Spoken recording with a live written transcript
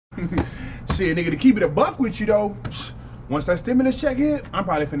Shit, nigga, to keep it a buck with you though. Once that stimulus check hit, I'm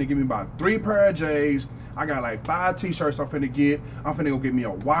probably finna give me about 3 pair of J's. I got like 5 t-shirts I'm finna get. I'm finna go get me a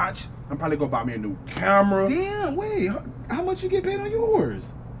watch. I'm probably gonna buy me a new camera. Damn, wait, how much you get paid on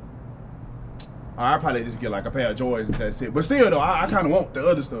yours? I'll probably just get like a pair of Jordans and that's it. But still though, I kind of want the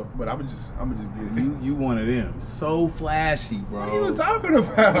other stuff. But I'ma just get it. You one of them. So flashy, bro. What are you talking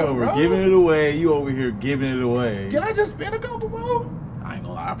about, We're giving it away. You over here giving it away. Can I just spend a couple, bro? I ain't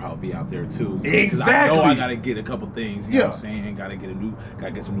gonna lie, I'll probably be out there too. Exactly. I know I gotta get a couple things. You know what I'm saying? Gotta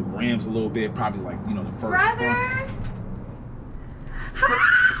get some new rims a little bit. Probably like, you know, the first Brother.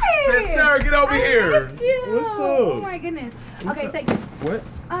 Hi. Sister, get over here. Missed you. What's up? Oh my goodness. Okay, take this. What?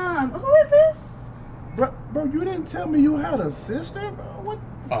 Who is this? Bro, you didn't tell me you had a sister, bro. What?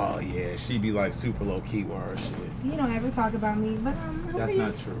 Oh yeah, she be like super low key word shit. You don't ever talk about me, but who That's are you?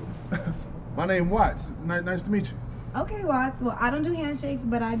 not true. My name Watts. Nice to meet you. Okay, Watts. Well, I don't do handshakes,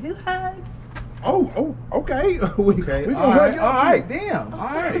 but I do hugs. Oh, okay. we gonna hug you. All right, damn. Oh, All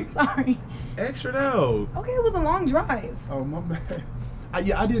right. Sorry. Extra though. Okay, it was a long drive. Oh my bad. I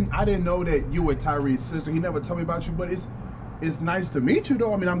didn't know that you were Tyree's sister. He never told me about you, but it's nice to meet you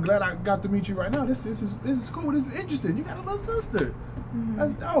though. I mean, I'm glad I got to meet you right now. This is cool. This is interesting. You got a little sister. Mm-hmm.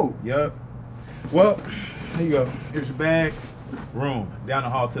 That's dope. Yup. Well, here you go. Here's your bag. Room down the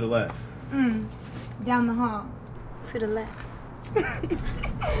hall to the left. Down the hall. To the left.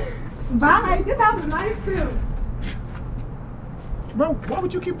 Bye. This house is nice too. Bro, why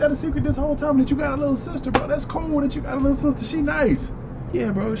would you keep that a secret this whole time that you got a little sister, bro? That's cool that you got a little sister. She nice.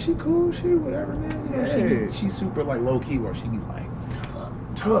 Yeah, bro. She cool. She whatever, man. Yeah. She's super like low key where she be like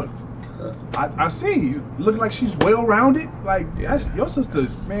Tough. I see. You look like she's well rounded. Like that's your sister,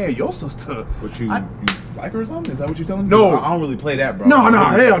 man. Your sister. What you like her or something? Is that what you're telling me? No. I don't really play that, bro. No,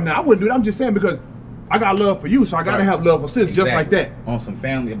 hell no. I wouldn't do that. I'm just saying because I got love for you, so I gotta have love for sis just like that. On some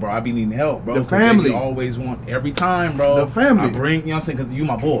family, bro. I be needing help, bro. The family. You always want every time, bro. The family. I bring, you know what I'm saying? Because you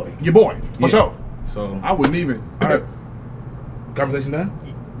my boy. Your boy, for sure. So I wouldn't even. All right. Conversation done?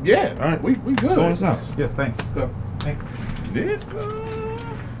 Yeah. All right. We good. Go in this house. Yeah, thanks. Let's go. Thanks.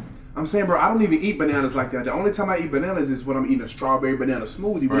 I'm saying, bro, I don't even eat bananas like that. The only time I eat bananas is when I'm eating a strawberry banana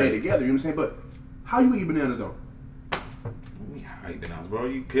smoothie made together. You know what I'm saying? But how you eat bananas though? I eat bananas, bro.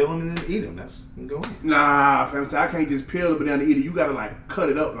 You peel them and then eat them. That's go in. Nah, fam. So I can't just peel the banana and eat it. You gotta like cut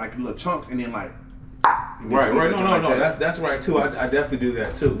it up like little chunks and then like. Right. No. That's right too. I definitely do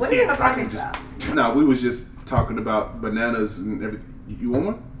that too. What are you talking about? Nah, we was just talking about bananas and everything. You want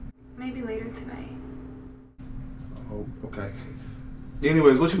one? Maybe later tonight. Oh, okay.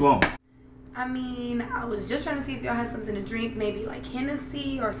 Anyways, what you want? I mean, I was just trying to see if y'all had something to drink, maybe like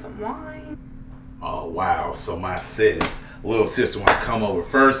Hennessy or some wine. Oh wow. So my little sister want to come over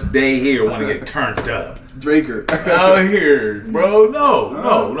first day here, want to get turned up. Draker. Out here, bro.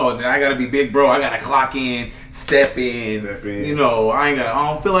 No. Then I gotta be big, bro. I gotta clock in, step in. You know, I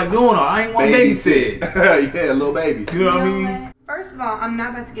don't feel like doing it. I ain't want to babysit. Yeah, little baby. You know what I mean? What? First of all, I'm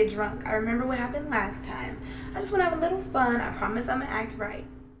not about to get drunk. I remember what happened last time. I just want to have a little fun. I promise I'm gonna act right.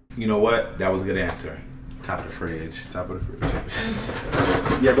 You know what? That was a good answer. Top of the fridge. Top of the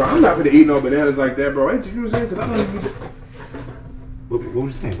fridge. Yeah, bro, I'm not gonna eat no bananas like that, bro. Ain't you know what I'm saying? Because I don't even. What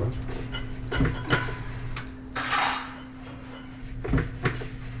was you saying, bro?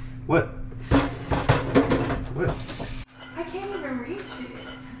 What? I can't even reach it.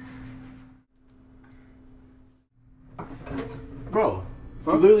 Bro,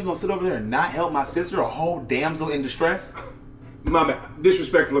 you literally gonna sit over there and not help my sister, a whole damsel in distress? My bad.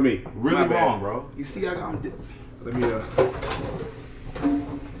 Disrespectful of me. Really wrong, bro. You see, Let me,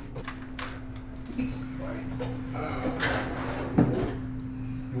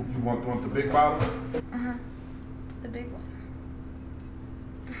 You want the big bottle? Uh-huh. The big one.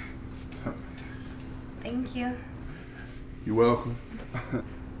 Thank you. You're welcome.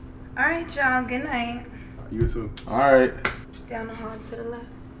 All right, y'all. Good night. You too. All right. Down the hall to the left.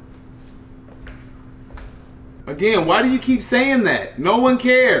 Again, why do you keep saying that? No one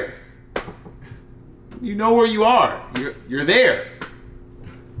cares. You know where you are. You're there.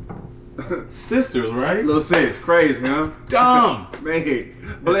 Sisters, right? Little sis, crazy, huh? Dumb.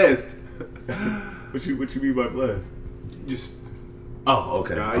 Man, blessed. What you mean by blessed? Just. Oh,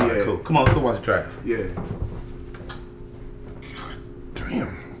 okay. Nah, All right, cool. Come on, let's go watch the draft. Yeah. God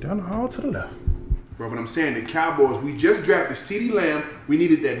damn. Down the hall to the left. Bro, but I'm saying the Cowboys, we just drafted CeeDee Lamb. We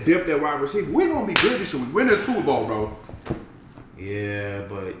needed that depth at wide receiver. We're gonna be good this year. We win the Super Bowl, bro. Yeah,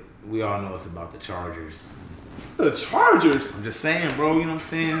 but we all know it's about the Chargers. The Chargers? I'm just saying, bro, you know what I'm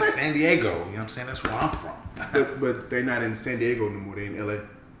saying? What? San Diego, you know what I'm saying? That's where I'm from. but they're not in San Diego anymore. They're in LA.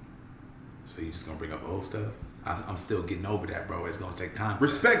 So you just gonna bring up old stuff? I'm still getting over that, bro. It's gonna take time.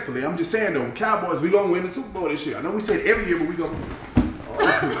 Respectfully, I'm just saying though, Cowboys, we gonna win the Super Bowl this year. I know we say it every year, but we gonna.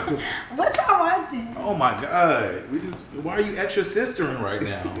 What y'all watching? Oh my God, why are you extra sistering right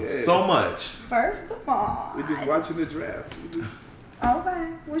now? Yeah. So much. First of all, We're just watching the draft. okay.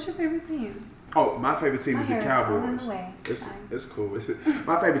 What's your favorite team? Oh, my favorite team is the Cowboys. It's It's cool.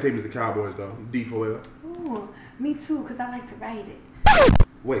 My favorite team is the Cowboys though. D forever. Ooh, me too, cause I like to write it.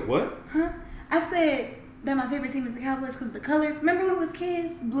 Wait, what? Huh? I said that my favorite team is the Cowboys because the colors. Remember when we was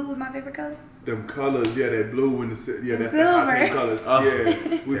kids? Blue was my favorite color. Them colors, yeah, that blue and the that's silver. our team colors. Oh.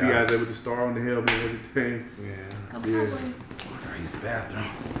 Yeah, we Yeah. got there with the star on the helmet and everything. Yeah. Go Yeah. Cowboys. I gotta use the bathroom.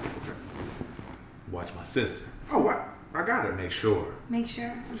 Watch my sister. Oh, what? I got her. Make sure. Make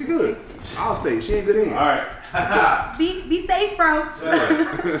sure. She good. I'll stay. She in good hands. All right. Be safe, bro.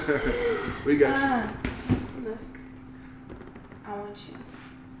 We got Look, I want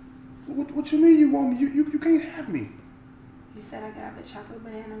you. you. What you mean you want me? You can't have me. You said I could have a chocolate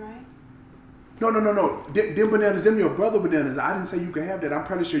banana, right? No. Them bananas, them your brother bananas. I didn't say you can have that. I'm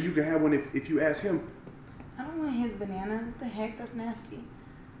pretty sure you can have one if you ask him. I don't want his banana. What the heck? That's nasty.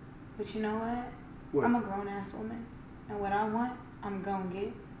 But you know what? What? I'm a grown ass woman, and what I want, I'm gonna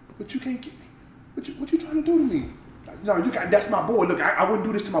get. But you can't get me. What you trying to do to me? No, you got. That's my boy. Look, I wouldn't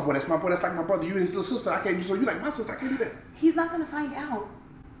do this to my boy. That's my boy. That's like my brother. You and his little sister. I can't. So you like my sister. I can't do that. He's not gonna find out.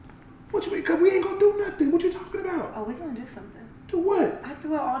 What you mean? Cause we ain't gonna do nothing. What you talking about? Oh, we're gonna do something. Do what? I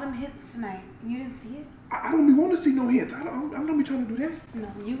threw out all them hits tonight. You didn't see it? I don't be want to see no hits. I don't be trying to do that. No,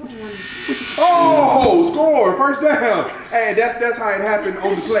 you gonna want to see it. Oh, score! First down. Hey, that's how it happened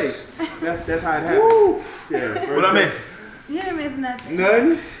on the play. That's how it happened. Woo. Yeah. What I miss? You didn't miss nothing.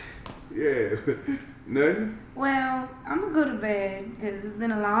 Nothing. Yeah. Nothing. Well, I'm gonna go to bed because it's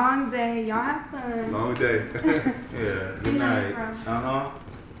been a long day. Y'all have fun. Long day. Yeah. Good night. Bro.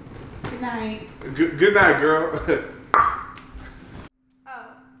 Good night. Good night, girl.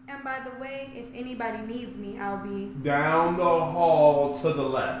 Oh, and by the way, if anybody needs me, I'll be, Down the hall to the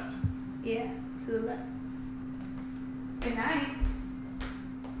left. yeah, to the left. Good night.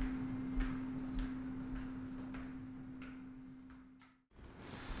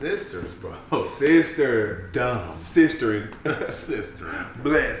 Sisters, bro. Sister. Dumb. Sistering. Sister.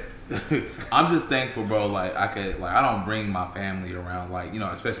 Blessed. I'm just thankful, bro. Like I don't bring my family around, like, you know,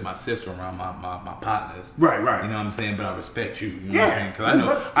 especially my sister around my partners. Right. You know what I'm saying? But I respect you. You know what I'm saying?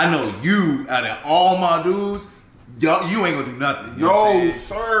 Because I know you out of all my dudes, y'all, you ain't gonna do nothing. You know what I'm No, saying?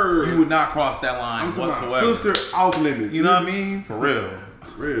 sir. You would not cross that line I'm talking about whatsoever. sister off limits. You know what I mean? For real.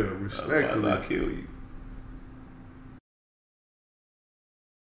 Real. Otherwise, Respectfully. I'll kill you.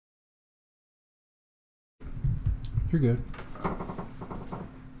 You're good.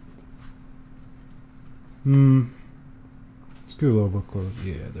 Scoot a little bit close.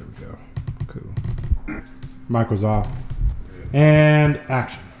 Yeah, there we go. Cool. Mic was off. And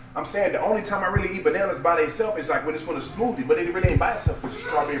action. I'm saying the only time I really eat bananas by themselves is like when it's from a smoothie, but it really ain't by itself. It's a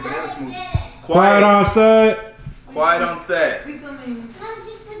strawberry banana smoothie. Quiet on set. Quiet on set. We filming. No,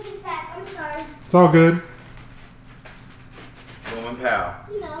 just put this back. I'm sorry. It's all good. Woman pal.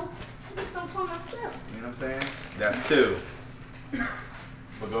 You know, I just don't call myself. You know what I'm saying? That's two.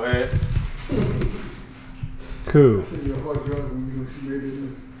 But go ahead. Cool.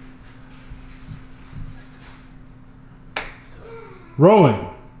 Rolling.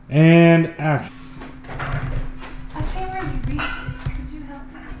 And action. I can't really reach it. Could you help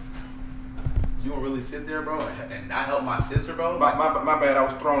me? You don't really sit there, bro, and not help my sister, bro? My bad. I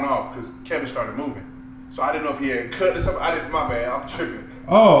was thrown off because Kevin started moving, so I didn't know if he had cut or something. I didn't. My bad. I'm tripping.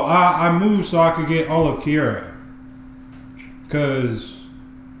 Oh, I moved so I could get all of Kiera. Because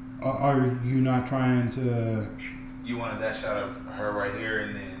are you not trying to... You wanted that shot of her right here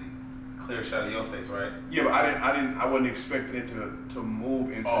and then clear shot of your face, right? Yeah, but I wasn't expecting it to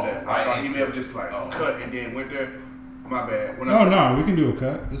move into Oh, that. right I thought he into may have it. just like Oh. cut and then went there. My bad. When No, we can do a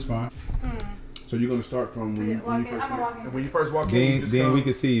cut. It's fine. So you're gonna start from when, Yeah, you, when you walk in. first I'ma walk in. when you first walk in. you Then, just then come we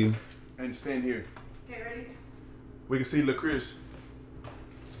can see you. and stand here. Okay, ready? We can see LaChris.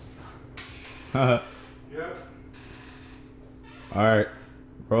 Yep. All right,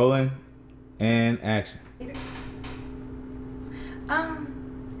 rolling and action.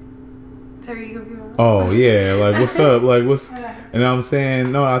 Terry, you gonna be my Oh yeah, like what's up? Like what's? Okay. And I'm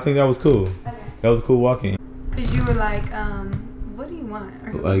saying no. I think that was cool. Okay. That was a cool walk-in. Cause you were like, what do you want? Or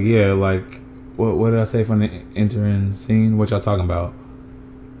something. Like yeah, like what did I say from the entering scene? What y'all talking about?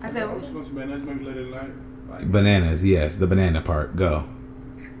 I said, I was supposed to be nice, maybe let it light. Bananas. Yes, the banana part. Go.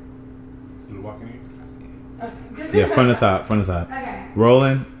 You walking in. okay. Just Yeah, from the top. From the top. Okay.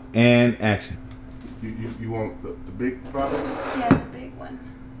 Rolling and action. You want the big bottle? Yeah, the big one.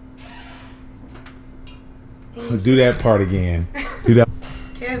 Do that part again. Do that.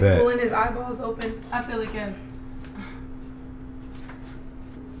 Kev That. pulling his eyeballs open. I feel it, Kev.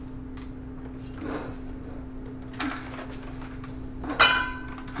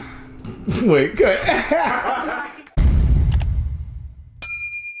 Wait, cut.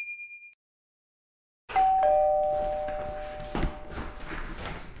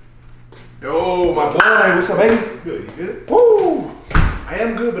 Yo, my boy, what's up, baby? It's good. You good? Woo! I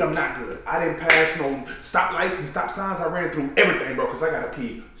am good, but I'm not good. I didn't pass no stop lights and stop signs. I ran through everything, bro, because I got to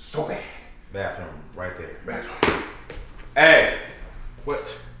pee so bad. Bathroom, right there. Bathroom. Hey,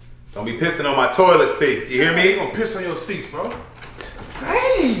 What? don't be pissing on my toilet seats. You hear You me? gonna piss on your seats, bro?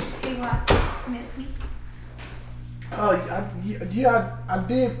 Hey! Hey, what? Miss me? Yeah, I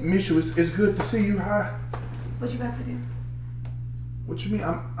did miss you. It's good to see you. Hi. What you about to do? What you mean?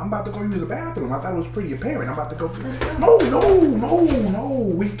 I'm about to go use the bathroom. I thought it was pretty apparent. I'm about to go. Let's go. No.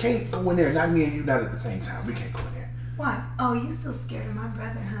 We can't go in there. Not me and you, not at the same time. We can't go in there. Why? Oh, you still scared of my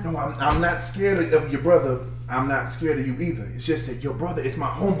brother, huh? No, I'm not scared of your brother. I'm not scared of you either. It's just that your brother is my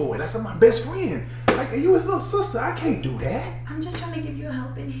homeboy. That's my best friend. Like, you his little sister. I can't do that. I'm just trying to give you a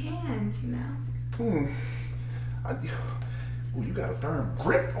helping hand, you know? You got a firm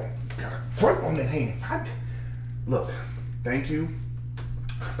grip on that hand. Look, thank you,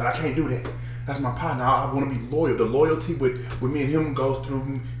 but I can't do that. That's my partner. I want to be loyal. The loyalty with me and him goes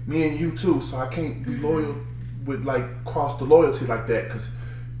through me and you too. So I can't be loyal with cross the loyalty like that because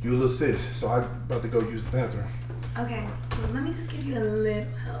you a little sis. So I'm about to go use the bathroom. Okay, well, let me just give you a little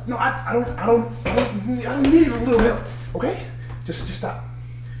help. No, I don't need a little help. Okay, just stop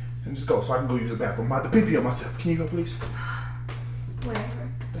and just go so I can go use the bathroom. I'm about to pee on myself. Can you go, please? Whatever.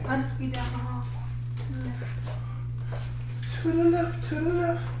 I'll just be down the hall. To the left, to the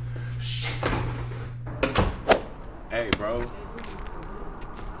left. Hey, bro.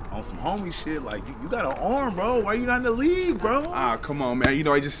 On some homie shit, like you got an arm, bro. Why you not in the league, bro? Ah, come on, man. You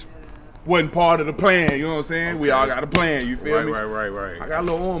know, it just wasn't part of the plan. You know what I'm saying? We all got a plan. You feel me? Right. I got a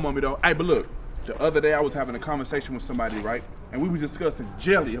little arm on me though. Hey, but look, the other day I was having a conversation with somebody, right? And we were discussing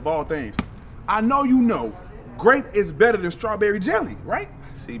jelly of all things. I know you know, grape is better than strawberry jelly, right?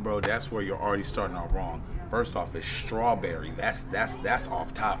 See, bro, that's where you're already starting off wrong. First off, it's strawberry. That's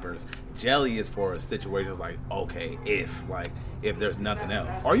off toppers. Jelly is for situations like, okay, if there's nothing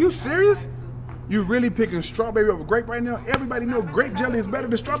else. Are you serious? You really picking strawberry over grape right now? Everybody know grape jelly is better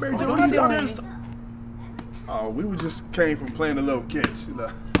than strawberry jelly. What are you doing? Oh, we just came from playing a little catch, you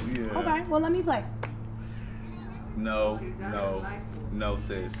know. Yeah. Okay, well, let me play. No,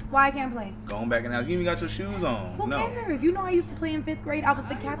 sis. Why I can't play? Going back in the house. You even got your shoes on. Who No. cares? You know I used to play in 5th grade. I was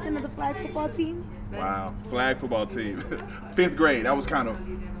the captain of the flag football team. Wow, flag football team. 5th grade, that was kind of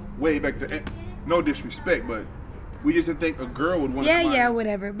way back there. No disrespect, but we just didn't think a girl would want to Yeah,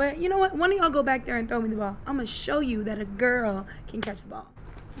 whatever. But you know what? One of y'all go back there and throw me the ball. I'm going to show you that a girl can catch a ball.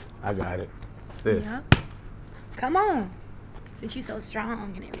 I got it. Sis. Yep. Come on. Since you're so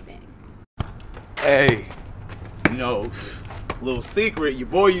strong and everything. Hey, little secret, your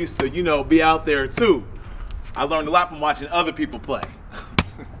boy used to, be out there too. I learned a lot from watching other people play.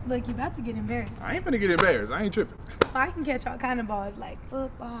 Look, you about to get embarrassed. I ain't finna get embarrassed. I ain't tripping. I can catch all kind of balls like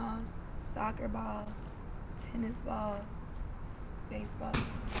footballs, soccer balls, tennis balls, baseball.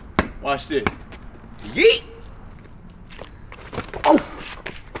 Watch this. Yeet! Oh!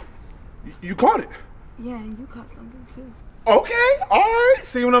 You caught it. Yeah, and you caught something too. Okay, all right.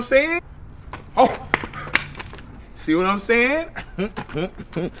 See what I'm saying? Oh! See what I'm saying?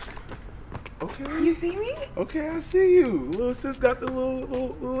 Okay. You see me? Okay, I see you. Little sis got the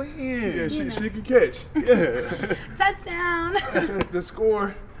little hand. Yeah, she can catch. Yeah. Touchdown. The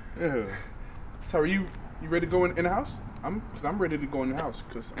score. Yeah. Tari, you ready to go in the house? I'm ready to go in the house.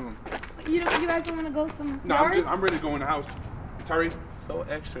 You guys don't want to go some No, yards? I'm ready to go in the house. Tari. So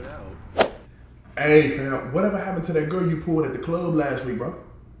extra out. Hey, fam, whatever happened to that girl you pulled at the club last week, bro?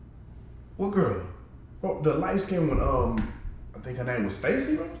 What girl? Bro, the light skin one, I think her name was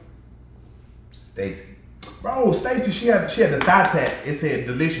Stacy, bro? Stacy. Bro, Stacy, she had the thigh tag. It said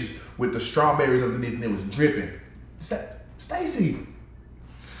delicious with the strawberries underneath and it was dripping. Stacy.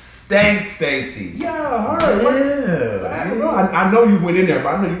 Stank Stacy. Yeah, her. Yeah. Bro, I know you went in there,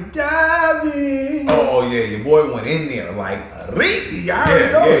 but I know you diving. Oh yeah, your boy went in there like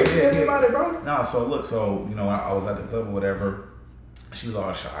Yeah, Tell me about it, bro. Nah, so look, I was at the club or whatever. She was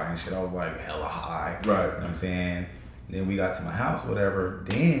all shy and shit. I was like hella high. Right. You know what I'm saying? Then we got to my house, whatever.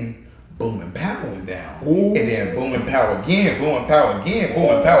 Then boom and pow went down. Ooh. And then boom and pow again, boom and pow again, boom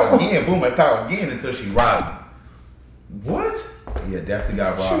and pow again, boom and pow again until she robbed me. What? Yeah, definitely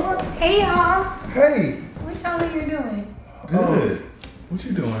got robbed. Hey, y'all. Hey. What y'all in here doing? Good. What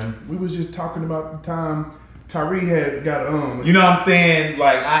you doing? We was just talking about the time Tyree had got You know what I'm saying?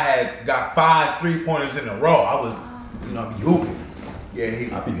 Like I had got 5 3-pointers in a row. I was, I be hooping.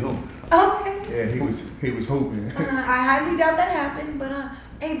 Yeah, I be hooping. Okay. Yeah, he was hooping. I highly doubt that happened, but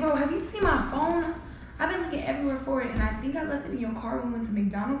hey, bro, have you seen my phone? I've been looking everywhere for it, and I think I left it in your car when we went to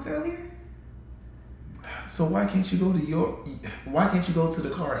McDonald's earlier. So why can't you go to the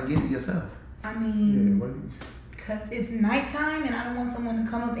car and get it yourself? I Yeah, mean, what because it's nighttime, and I don't want someone to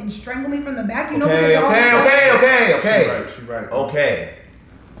come up and strangle me from the back. You know. Okay. She right. Okay.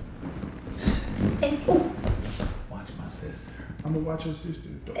 Thank you. Watch my sister. I'm gonna watch your sister.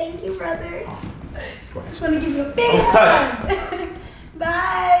 Thank you, brother. Scratch. Just want to give you a big Don't touch hug.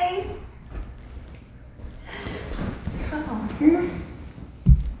 Bye. So,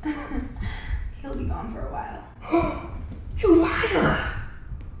 he'll be gone for a while. You liar!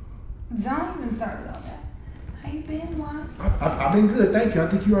 Don't even start with all that. How you been, Watts? I've been good, thank you. I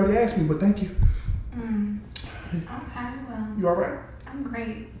think you already asked me, but thank you. Okay, well, You alright? I'm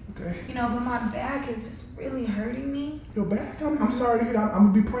great. Okay. You know, but my back is just really hurting me. Your back? I'm sorry to hear that.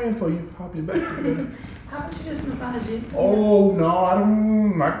 I'm gonna be praying for you. Hope your back get better. How about you just massage it? Oh no,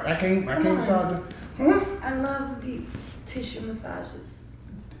 I can't Come on. massage it. Huh? I love deep tissue massages.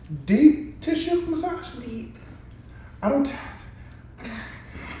 Deep tissue massage? Deep. I don't.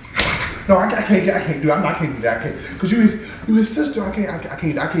 No, I can't do that. I can't do that. I can't, cause you his sister. I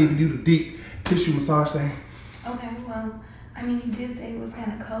can't even do the deep tissue massage thing. Okay, well, I mean, you did say it was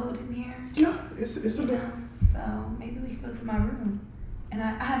kind of cold in here. Yeah, it's a You know, so maybe we could go to my room. And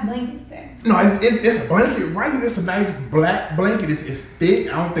I have blankets there. No, it's a blanket, right? It's a nice black blanket. It's thick.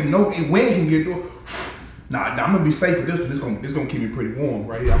 I don't think no wind can get through. Nah, I'm gonna be safe with this one. This gonna keep me pretty warm,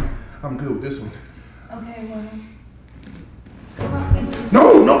 right here. I'm good with this one. Okay, well. Come on, thank you.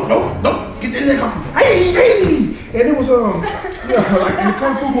 No, get that nigga. Hey! And it was yeah, like in the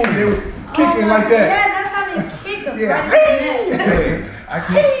kung fu movie, they was kicking like that. Yeah, that's how they kick them. Yeah. Right in the neck. Hey, I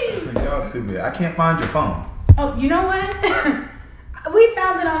can't. Y'all stupid. I can't find your phone. Oh, you know what? We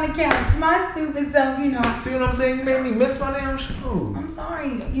found it on the couch. My stupid self, you know. See what I'm saying? You made me miss my damn show. I'm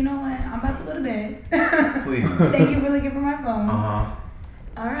sorry. You know what? I'm about to go to bed. Please. Thank you for looking for my phone. Uh-huh.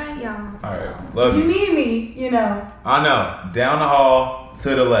 All right, y'all. All right. So, Love you. You need me, you know. I know. Down the hall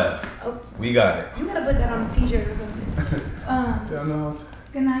to the left. Oh, We got it. you gotta put that on a t-shirt or something. Down the hall.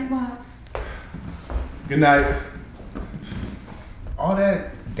 Good night, Watts. Good night. All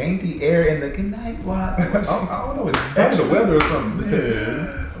that dainty air in the good night watch. I don't know. It's back the weather or something.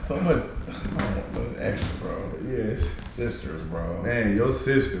 Yeah. So much. I don't want no extra, bro. Yes. Sisters, bro. Man, your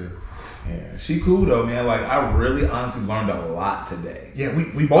sister. Yeah, she cool though, man. Like I really honestly learned a lot today. Yeah,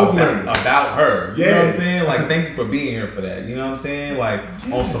 we both learned. About her. You know what I'm Yeah. saying? Like thank you for being here for that. You know what I'm saying? Like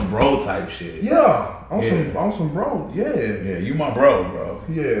on some bro type shit. Yeah, on Yeah. some bro. Yeah. Yeah, you my bro.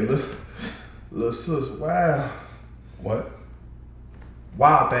 Yeah, little sis. Wow. What?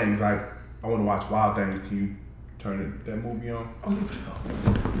 Wild Things. Like I want to watch Wild Things. Can you turn that movie on? Oh, yeah, for sure.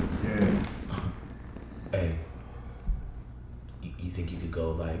 Yeah. Hey, you think you could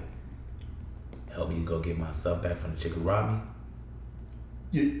go like help me go get my stuff back from the chick who robbed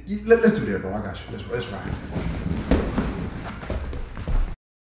me? Let's do that, bro. I got you. Let's ride.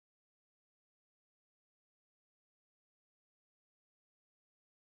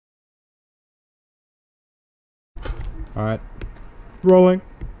 All right, rolling,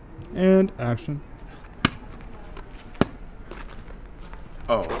 and action.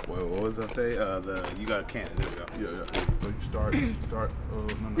 Oh, well, what was I say? You got a can. There we go. Yeah. So you start.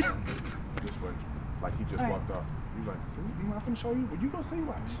 No. This way. Like he just walked off. You like, see, I'm finna show you. But you go see,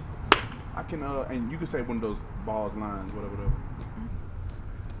 watch. I can and you can say one of those balls, lines, whatever.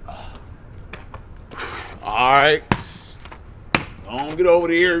 All right. Don't get over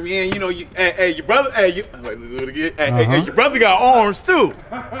there, man. You know, hey, your brother, wait, let's do it again. Hey, your brother got arms too.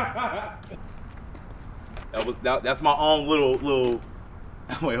 That's my own little.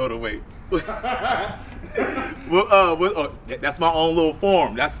 Wait, hold on, wait. That's my own little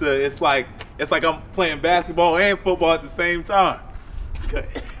form. It's like I'm playing basketball and football at the same time. Okay.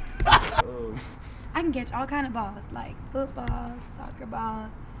 I can catch all kind of balls, like football, soccer ball,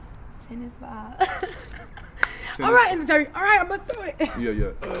 tennis ball. All right, inventory. All right, I'm gonna throw it.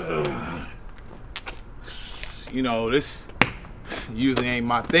 Yeah. You know, this usually ain't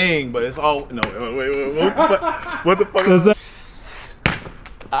my thing, but it's all no. Wait, what the fuck?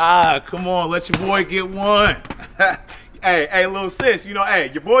 Come on, let your boy get one. hey, little sis, you know,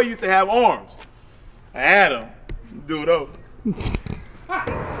 hey, your boy used to have arms. I had him. Do it over. Do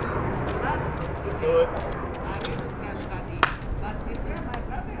it.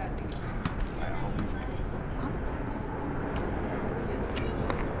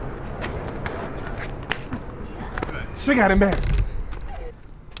 She got him back.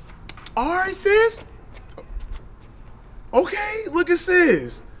 All right, sis. Okay, look at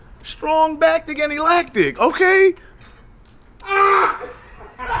sis. Strong backed again, lactic. Okay.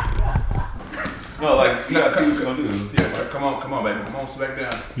 No, like you gotta see what you're gonna do. Yeah, like, come on, baby. Come on, sit back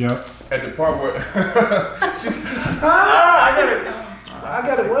down. Yep. At the part where she's, I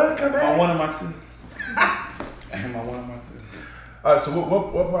got it. What? Come back. On one of my two. And my one of my two. All right. So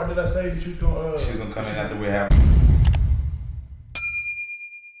what part did I say that you was gonna? She's gonna come in after we have.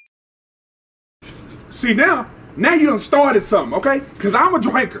 See now you done started something, okay? Cause I'm a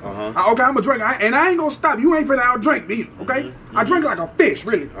drinker. Okay, I'm a drinker, and I ain't gonna stop. You ain't finna out drink me, okay? I drink like a fish,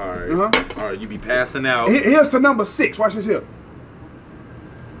 really. All right. All right. You be passing out. Here's to number 6. Watch this here.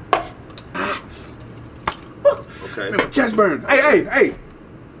 Okay. Man, my chest burn. Hey.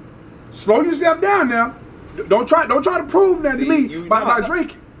 Slow yourself down now. Don't try to prove that to me by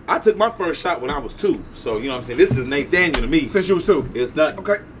drinking. I took my first shot when I was 2, so you know what I'm saying. This is Nathaniel to me. Since you was 2. It's nothing.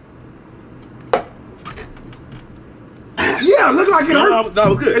 Okay. Yeah, it looked like it hurt. No, that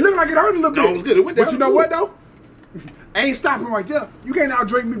was good. It looked like it hurt a little bit. No, it was good. It went down. But you know what though? I ain't stopping right there. You can't out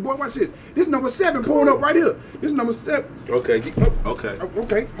drink me, boy. Watch this. This number 7 pulling up right here. This number 7. Okay. Okay.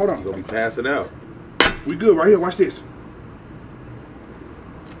 Okay, hold on. You gonna be passing out. We good right here. Watch this.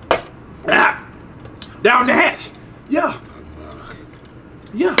 Down the hatch. Yeah.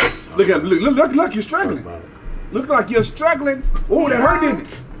 Look, you're struggling. Look like you're struggling. Oh, that hurt, didn't it?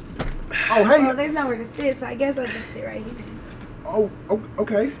 Oh, hey. Well, there's nowhere to sit, so I guess I'll just sit right here. Oh,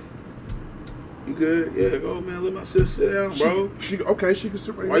 okay. You good? Yeah, go man. Let my sis sit down, bro. She can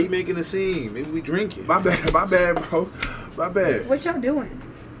sit right here. Why you making a scene? Maybe we drinking. My bad, bro. My bad. What y'all doing?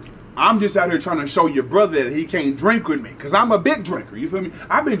 I'm just out here trying to show your brother that he can't drink with me, cause I'm a big drinker. You feel me?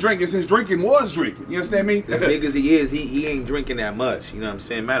 I've been drinking since drinking was drinking. You understand me? As big as he is, he ain't drinking that much. You know what I'm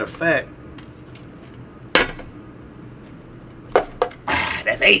saying? Matter of fact,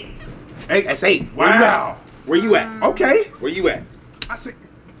 that's 8. That's 8. Wow. Where you at? Okay. Where you at? I see.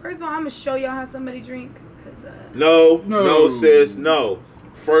 First of all, I'm gonna show y'all how somebody drink. Cause, No, sis, no.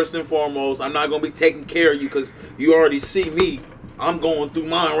 First and foremost, I'm not gonna be taking care of you because you already see me. I'm going through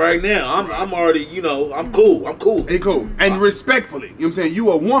mine right now. I'm already, you know, I'm cool. Hey, cool. And respectfully, you know what I'm saying?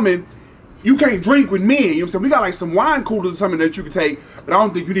 You a woman, you can't drink with men. You know what I'm saying? We got like some wine coolers or something that you can take, but I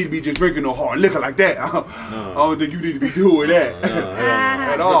don't think you need to be just drinking no hard liquor like that. I don't think you need to be doing that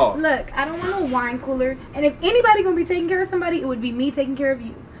at all. Look, I don't want no wine cooler. And if anybody gonna be taking care of somebody, it would be me taking care of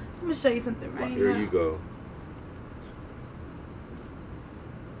you. I'm gonna show you something right now. Here you go.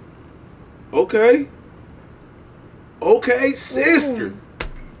 Okay, sister. Ooh,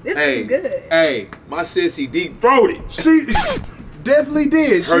 this is good. Hey, my sissy deep throated. She definitely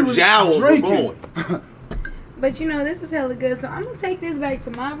did. Her jowls were drinking. going. But you know, this is hella good. So I'm gonna take this back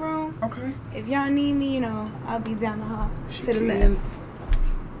to my room. Okay. If y'all need me, you know, I'll be down the hall She to the can.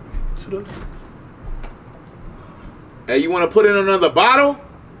 left. Hey, you want to put in another bottle?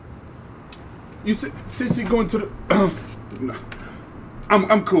 You sissy going to the. No.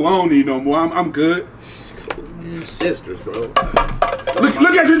 I'm cool. I don't need no more. I'm good. Sisters, bro.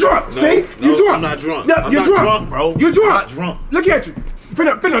 Look at you drunk. No, See? no, You drunk. I'm not drunk. Yeah, I'm you're not drunk, bro. You're drunk. I'm not drunk. Look at you.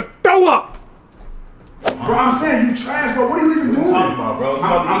 Finna throw up. Bro, I'm saying you trash, bro. What are you even doing? talking about, bro?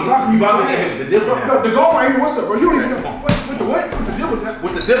 I'm talking. You about to get the dibble now. The goal right here. What's up, bro? You don't even know. With the what? With the dibble now.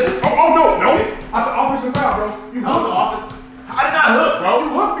 With the dibble. Oh no. I said offensive foul, bro. You hooked me. office. I did not hook, bro. You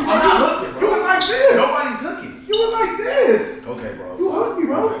hooked me, bro. I'm not hooking, bro. You was like this. Nobody's hooking. You was like this. Okay, bro. You hooked me,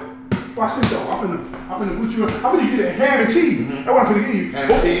 bro. Watch this though. I'm finna put you in. I'm gonna get you that ham and cheese. That's what I'm finna give you. Ham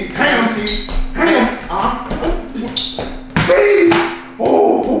and cheese. Ham and cheese. Ham. Cheese.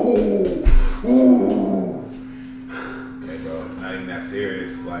 Ooh. Okay, bro. It's not even that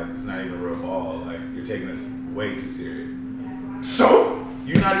serious. Like, it's not even a real ball. Like, you're taking this way too serious. So?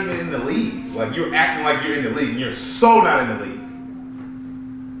 You're not even in the league. Like, you're acting like you're in the league, and you're so not in the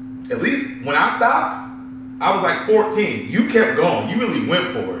league. At least when I stopped, I was like 14. You kept going. You really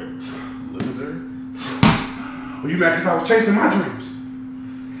went for it. Loser. Well, you mad because I was chasing my dreams.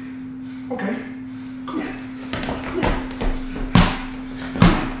 Okay. Cool.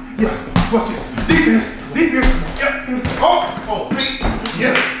 Yeah. Watch this. Defense. Yep. Oh, see?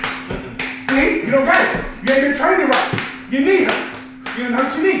 Yeah. See? You don't got it. You ain't been training right. You need her. You didn't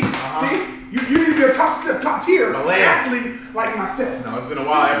hurt your knee. See? You need to be a top tier athlete like myself. No, it's been a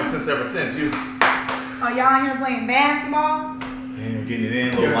while ever since you. Oh, y'all out here playing basketball? Man, getting it in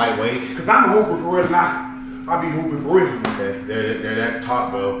a little lightweight. Because I'm a hooper for real now. I be hooping for real. Okay, they're that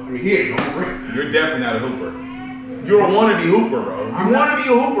talk, bro. I mean, here, for real. You're definitely not a hooper. You're a wannabe hooper, bro. You want to be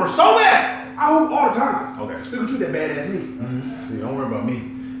a hooper so bad. I hoop all the time. Okay. Look at you, that badass me. See, don't worry about me.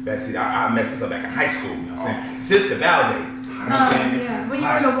 That's it. I messed this up back in high school. You know what I'm saying? Sister validate. You know what I'm saying? Yeah. When you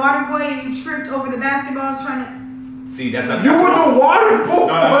were the water boy and you tripped over the basketballs trying to. See, that's a. You were the water boy.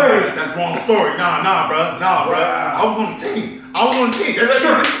 No, that's wrong story. Nah, bro. Wow. I was on the team. Let's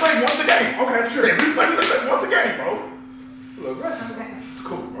play once a game. Okay, sure. Let's play once a game, bro. Look, that's Okay.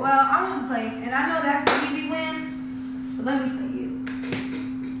 cool, bro. Well, I'm gonna play, and I know that's an easy win. So let me play you.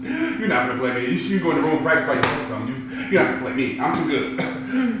 You're not gonna play me. You go in the room and practice by yourself. Something. You're not gonna play me. I'm too good.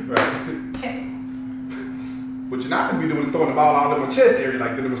 Right. Check. What you're not gonna be doing is throwing the ball all in my chest area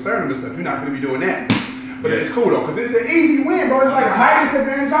like the sternum and stuff. You're not gonna be doing that. But it's cool though, because it's an easy win, bro. It's like a height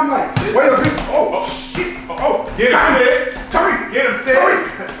disadvantage. I'm like, wait a minute. Oh, shit. Oh, Get him, sis. Tariq. Get him, sis.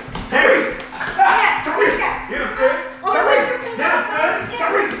 Tariq. Yeah. Tariq. Get him, sis.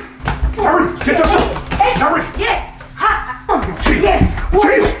 Tariq, get your shit. Tariq. Yeah. Ha. Chief. Yeah.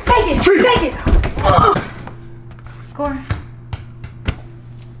 Chief. Take it. Chief. Take it. Score.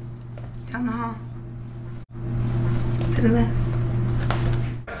 Down the hall. To the left.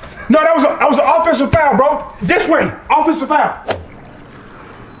 No, that was an offensive foul, bro. This way. Offensive foul.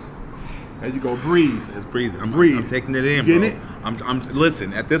 There you go. Breathe. Just breathing. I'm taking it in, Getting bro. it?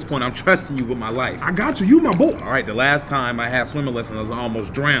 Listen, at this point, I'm trusting you with my life. I got you. You my boy. All right, the last time I had swimming lessons, I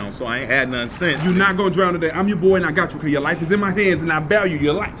almost drowned, so I ain't had none since. You're not gonna drown today. I'm your boy and I got you because your life is in my hands and I value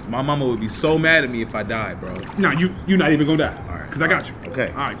your life. My mama would be so mad at me if I died, bro. No, you're not even gonna die. All right. Because I got you. Okay.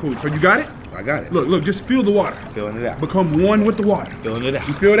 All right, cool. So you got it? I got it. Look, just feel the water. Feeling it out. Become one with the water. Feeling it out.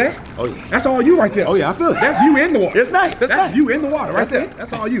 You feel that? Oh, yeah. That's all you right there. Oh, yeah, I feel it. That's you in the water. It's nice. That's nice. you in the water right That's there. it.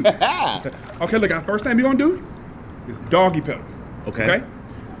 That's all you. Okay, look, our first thing you're gonna do is doggy pedal. Okay. Okay?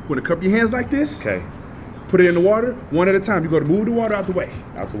 You're gonna cup your hands like this. Okay. Put it in the water, one at a time. You're gonna move the water out the way.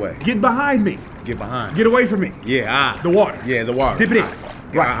 Out the way. Get behind me. Get behind. Get away from me. Yeah, The water. Yeah, the water. Dip it in.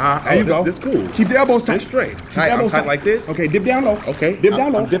 Right. There you go. This cool. Keep the elbows tight. This straight. Keep the Tight. I'm elbows tight like this. Okay, dip down low. Okay. Dip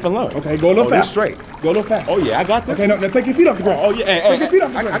down low. I'm dipping low. Okay, go a little Oh, fast. this straight. Go a little fast. Oh, yeah, I got this. Okay, now take your feet off the ground. Oh, yeah. Take your feet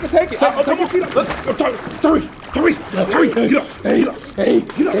off the ground. I can take it. Take your feet off the ground. Tariq, get up. Get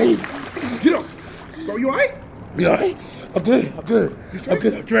up. Get up. Bro, you all right? You all right? I'm good. I'm good. straight? I'm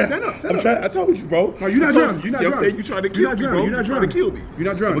good. I'm trying. Stand up, stand I'm up. trying. I told you, bro. No, you're not drowning. You're not I'm drowning. saying you trying to kill You're not me, bro. drowning. You're not trying to drowning. kill me. You're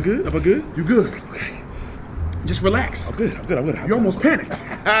not drowning. Am I good? Am I good? You good. Okay. Just relax. I'm good. I'm good. I'm good. You almost panicked.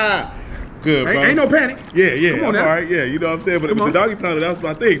 Good, bro. Ain't no panic. Yeah. Come on I'm now. all right. Yeah, you know what I'm saying? But Come with on. the doggy paddle, that's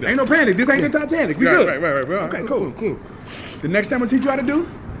my thing, though. Ain't no panic. This ain't the Titanic. We good. Right, bro. Okay, cool. The next time I teach you how to do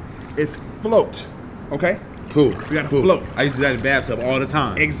is float. Okay? Cool. We gotta float. I used to do that in the bathtub all the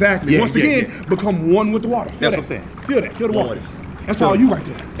time. Exactly. Yeah, Once yeah, again, become one with the water. Feel That's that. what I'm saying. Feel that. Feel the One water. with it. That's Feel all it. you right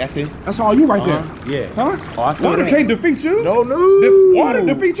there. That's it. That's all you right there. Yeah. Huh? Oh, I feel Water that. can't defeat you. No. The water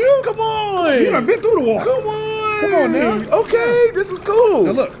defeat you. Come on. You done been through the water. Come on. Come on now. Okay, this is cool.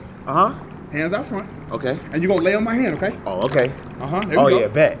 Now look. Uh-huh. Hands out front. Okay. And you're gonna lay on my hand, okay? Oh, okay. There we Oh, go. yeah,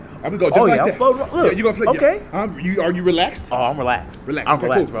 bet. There we go, just Oh, like yeah, I'm that. floating. Look. Yeah, you gonna float. Okay. Yeah. Are you relaxed? Oh, I'm relaxed. Relax. I'm Okay,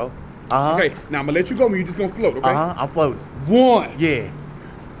 relaxed, cool. bro. Uh-huh. Okay, now I'm gonna let you go, but you're just gonna float, okay? Uh-huh. I'm floating. 1, Yeah.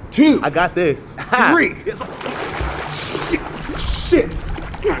 2, I got this. 3. Yes. Shit.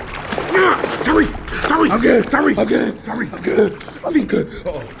 Tariq. I'm good. Tariq. I'm good. Tariq. I'm good. I'm good.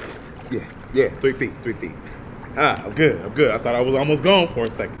 Uh-oh. Yeah. 3 feet. I'm good. I thought I was almost gone for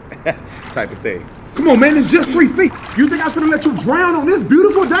a second. Type of thing. Come on, man, it's just 3 feet. You think I was gonna let you drown on this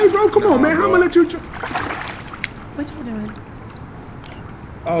beautiful day, bro? Come on, man. How am I gonna let you What you doing?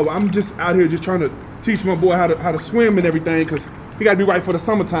 Oh, I'm just out here just trying to teach my boy how to swim and everything, because he gotta be right for the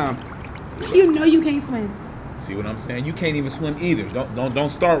summertime. You know you can't swim. See what I'm saying? You can't even swim either. Don't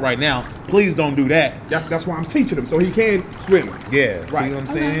start right now. Please don't do that. That's why I'm teaching him, so he can swim. Yeah. Right. See what I'm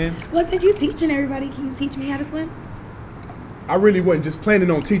saying? Well, since you teaching everybody, can you teach me how to swim? I really wasn't just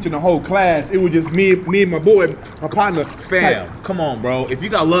planning on teaching the whole class. It was just me and my boy, my partner. Fam, come on, bro. If you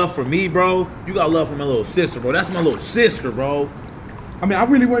got love for me, bro, you got love for my little sister, bro. That's my little sister, bro. I mean, I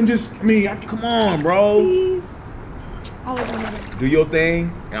really wasn't just, Come on, bro. Please. I was wondering. Do your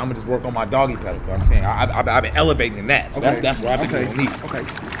thing, and I'm gonna just work on my doggy pedal. You know what I'm saying? I've been elevating in that, so Okay. that's what I've been doing. Me. Okay.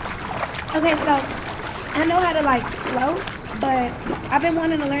 Okay, so I know how to like float, but I've been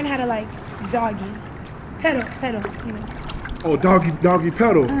wanting to learn how to like doggy. Pedal, you know. Oh, doggy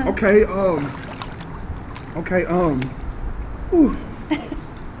pedal. Uh-huh. Okay, whew.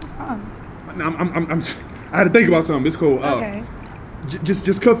 What's wrong? I had to think about something. It's cool. Okay.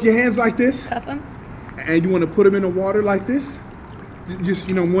 Just cuff your hands like this, Cuff him. and you want to put them in the water like this. Just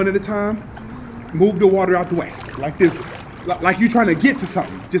one at a time. Move the water out the way, like this, like you trying to get to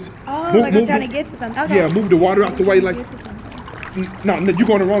something. Just Oh, like I'm trying to get to something. Okay. Yeah, move the water out the way, like. Get to something. No, you're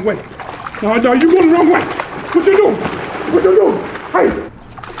going the wrong way. No, you're going the wrong way. What you doing? Hey.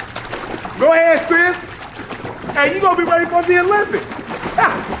 Go ahead, sis. Hey, you gonna be ready for the Olympics?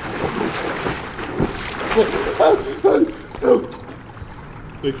 3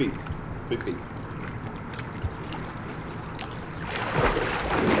 feet. 3 feet.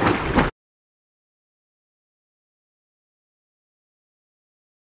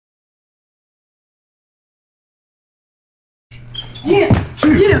 Yeah.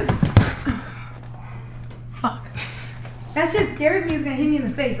 Fuck. That shit scares me. It's gonna hit me in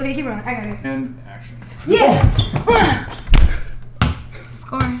the face. Okay, keep going. I got it. And action. Yeah.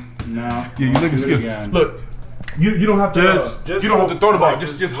 Score. No. Yeah, you looking Do it skilled. again. Look, you don't have to. Just you don't have to throw the ball.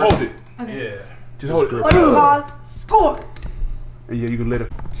 Just hold it. Okay. Yeah. Just hold it. Pause. Score. And yeah, you can let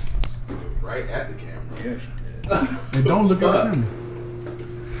it. Right at the camera. Yeah, she did. And don't look at him.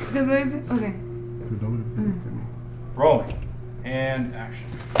 Because what is it? Okay. Rolling. And action.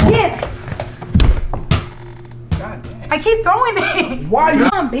 Yeah. God damn. I keep throwing it. Why you?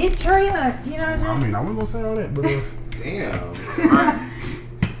 Come on, bitch. Hurry up. You know what I'm I saying? mean, I wasn't gonna say all that, but Damn. Alright.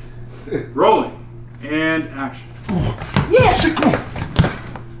 Rolling. And action. Yeah. shit, come on.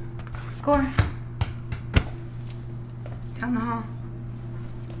 Score. Down the hall.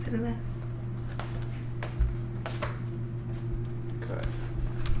 To the left. Cut.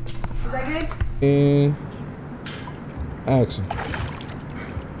 Is that good? And action.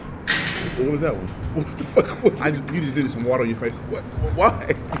 What was that one? What the fuck? You just did some water on your face. What?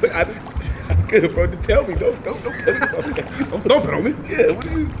 Why? I couldn't, bro. Just tell me. Don't put it on me. Don't put on me. Yeah.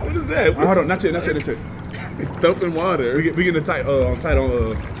 What is that? Hold on, not yet. Dumping water. We getting tight on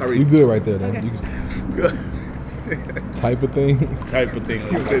You Tyree. good right there, though. Okay. You can, type of thing. Type of thing.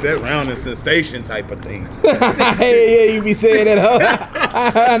 You say that round and sensation type of thing. Hey, yeah, you be saying that,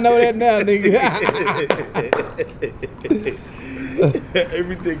 huh? I know that now, nigga.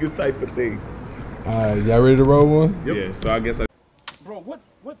 Everything is type of thing. Alright, y'all ready to roll one? Yep. Yeah. So I guess Bro, what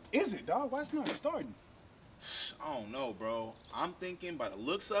is it, dog? Why it's not starting? I don't know, bro. I'm thinking by the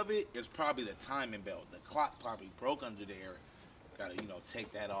looks of it, it's probably the timing belt. The clock probably broke under there. Gotta,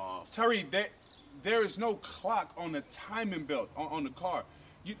 take that off. Tyree, there is no clock on the timing belt on the car.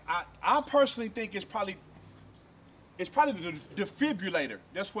 I personally think it's probably the defibrillator.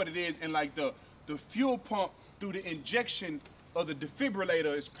 That's what it is, and like the fuel pump through the injection of the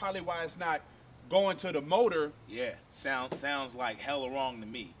defibrillator is probably why it's not going to the motor. Yeah, sounds like hella wrong to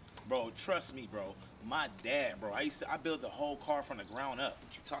me, bro. Trust me, bro. My dad, bro. I built the whole car from the ground up.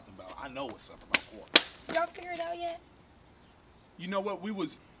 What you talking about? I know what's up about cars. Did y'all figure it out yet? You know what? We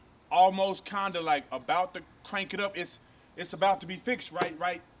was almost kind of like about to crank it up. It's about to be fixed,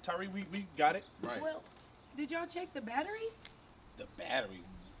 right, Tyree? We got it. Right. Well, did y'all check the battery? The battery.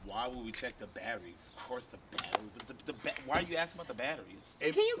 Why would we check the battery? Of course, the battery. Why are you asking about the batteries?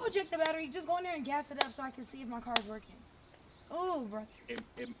 Can you go check the battery? Just go in there and gas it up so I can see if my car's working. Oh, brother.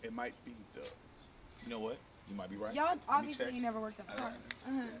 It might be the. You know what? You might be right. Y'all Let me obviously check. you never worked on a car.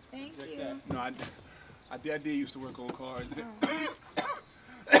 Thank you. No, I did used to work on cars.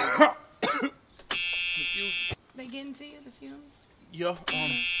 They get into you, the fumes? Yeah.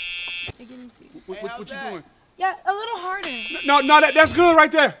 They get into you. What you doing? Yeah, a little harder. No, that's good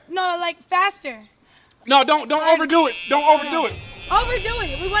right there. No, like faster. No, don't overdo it. Don't overdo it. Overdo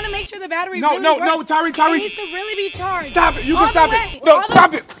it. We want to make sure the battery No, really no, works. Tyree. It needs to really be charged. Stop it. You All can stop the it. way. No, All the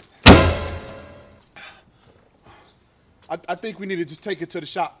stop way. it. I think we need to just take it to the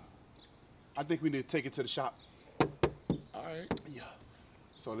shop. All right. Yeah.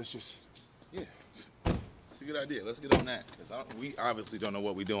 So let's just. Yeah. It's a good idea. Let's get on that. Because we obviously don't know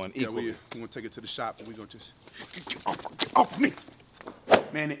what we're doing Yeah, equally. we're going to take it to the shop and we're going to just. Get off me.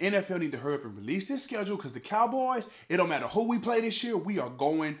 Man, the NFL need to hurry up and release this schedule because the Cowboys, it don't matter who we play this year, we are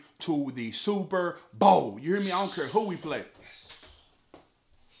going to the Super Bowl. You hear me? I don't care who we play. Yes.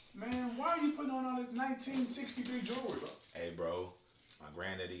 Man, why are you putting on all this 1963 jewelry, bro? Hey, bro. My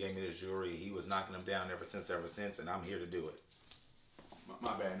granddaddy gave me this jewelry. He was knocking them down ever since, and I'm here to do it.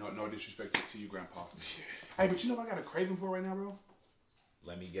 My bad. No disrespect to you, Grandpa. Hey, but you know what I got a craving for right now, bro?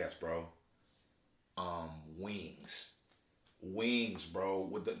 Let me guess, bro. Wings. Wings, bro.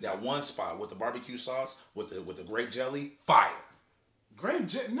 With that one spot with the barbecue sauce, with the grape jelly, fire. Grape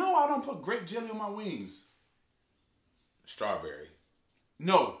jelly? No, I don't put grape jelly on my wings. Strawberry.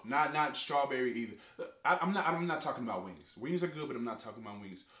 No, not strawberry either. I'm not talking about wings. Wings are good, but I'm not talking about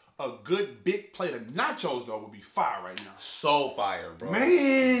wings. A good big plate of nachos though would be fire right now. So fire, bro.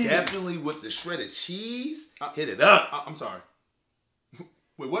 Man, Definitely with the shredded cheese. Hit it up. I'm sorry.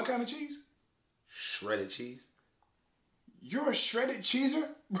 Wait, what kind of cheese? Shredded cheese. You're a shredded cheeser,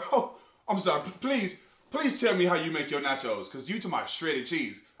 bro. I'm sorry. Please tell me how you make your nachos, cause you to my shredded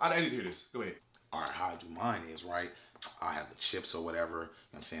cheese. I need to hear this. Go ahead. All right, how I do mine is, right, I have the chips or whatever, you know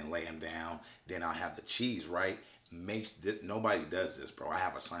what I'm saying, lay them down. Then I'll have the cheese, right? nobody does this, bro. I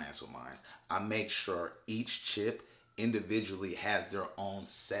have a science with mine. I make sure each chip individually has their own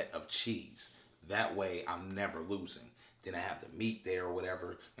set of cheese. That way, I'm never losing. Then I have the meat there or whatever.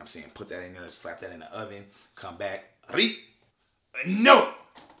 You know what I'm saying? Put that in there, slap that in the oven, come back. No!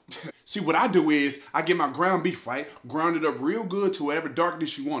 See, what I do is, I get my ground beef, right? Ground it up real good to whatever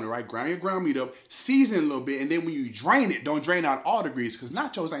darkness you want it, right? Ground your ground meat up, season it a little bit, and then when you drain it, don't drain out all the grease, because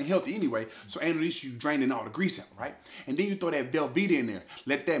nachos ain't healthy anyway, so ain't no issue you draining all the grease out, right? And then you throw that Velveeta in there,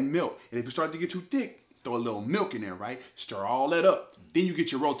 let that melt, and if it starts to get too thick, throw a little milk in there, right? Stir all that up. Then you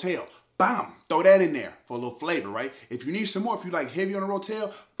get your rotel. Bam, throw that in there for a little flavor, right? If you need some more, if you like heavy on the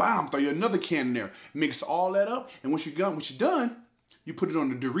rotel, bam, throw you another can in there. Mix all that up, and once you're done, you put it on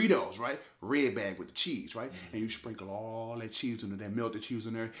the Doritos, right? Red bag with the cheese, right? And you sprinkle all that cheese in there, that melted cheese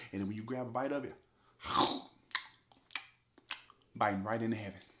in there, and then when you grab a bite of it, biting right into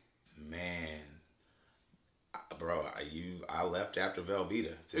heaven. Man, bro, I left after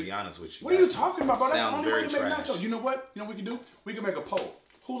Velveeta, to be honest with you. What are you talking about, bro? That's the Sounds only way very to make trash. nachos. You know what? You know what we can do? We can make a poll.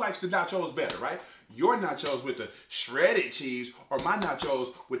 Who likes the nachos better, right? Your nachos with the shredded cheese, or my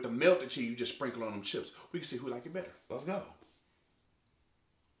nachos with the melted cheese you just sprinkle on them chips. We can see who like it better. Let's go.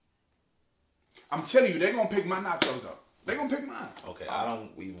 I'm telling you, they're gonna pick my nachos though. They're gonna pick mine. Okay, I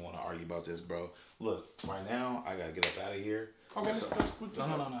don't even want to argue about this, bro. Look, right now, I gotta get up out of here. Okay,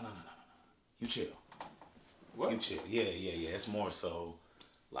 No. You chill. What? You chill. Yeah. It's more so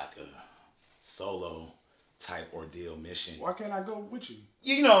like a solo type ordeal mission. Why can't I go with you?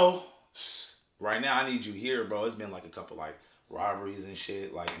 You know, right now I need you here, bro. It's been like a couple like robberies and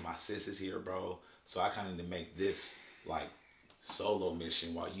shit. Like my sis is here, bro. So I kind of need to make this like solo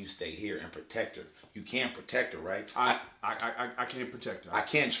mission while you stay here and protect her. You can't protect her, right? I can't protect her. I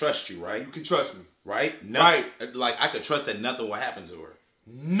can't trust you, right? You can trust me. Right? Right. Like I could trust that nothing will happen to her.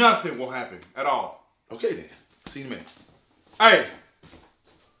 Nothing will happen at all. Okay then. See you in a minute. Hey,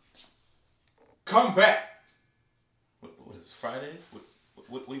 come back. What is Friday?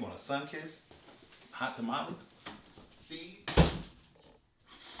 What do you want, a sun kiss? Hot tamales? Seeds?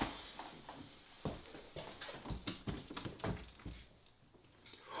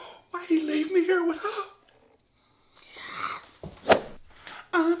 Why he leave me here with her?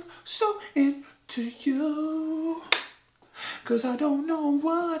 I'm so into you, 'cause I don't know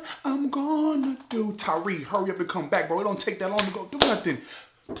what I'm gonna do. Tyree, hurry up and come back, bro. It don't take that long to go do nothing.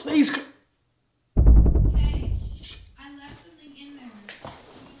 Please come. Hey, I left something in there. Can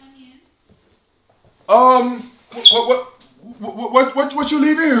you let me in? What you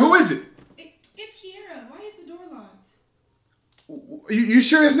leaving here? Who is it? It's Kiera. Why is the door locked? You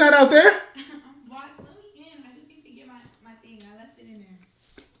sure it's not out there? Boss, let me in. I just need to get my thing. I left it in there.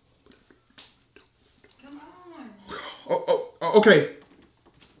 Come on. Okay.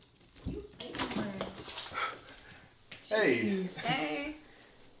 You ignorant. Hey. Jeez. Hey.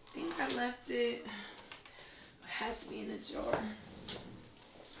 I think I left it. It has to be in the drawer.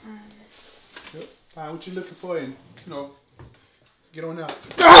 Yep. Fine, what you looking for? And, get on out.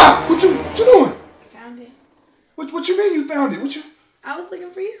 Ah! What you doing? I found it. What you mean you found it? I was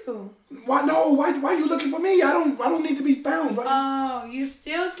looking for you. Why no? Why you looking for me? I don't need to be found. Oh, you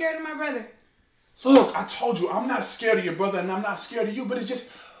still scared of my brother? Look, I told you I'm not scared of your brother, and I'm not scared of you. But it's just,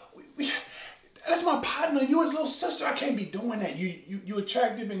 that's my partner. You his little sister. I can't be doing that. You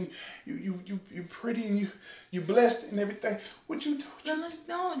attractive and you pretty and you blessed and everything. What you do?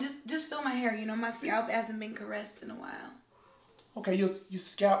 No, just feel my hair. My scalp hasn't been caressed in a while. Okay, your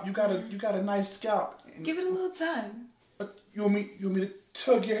scalp. You got a nice scalp. Give it a little tug. You want me to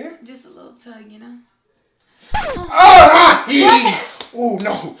tug your hair? Just a little tug, Oh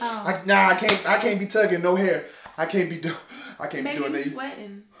no! Oh. I can't be tugging no hair. I can't be doing Maybe that. you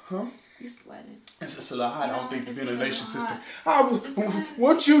sweating. Huh? You sweating. It's just a little hot. I don't think the it's ventilation a little system. hot.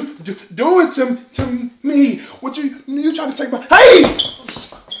 What you doing to me? What you trying to take my? Hey! Oh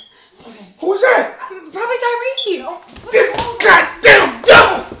shit. Okay. Who is that? Probably Tyree. Oh, This goddamn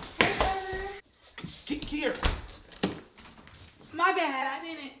devil! Get here. my bad. I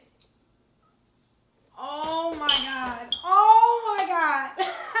didn't. Oh my god. Oh my god.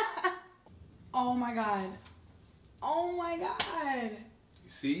 Oh my god. Oh my god. You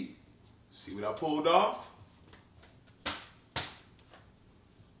see? See what I pulled off?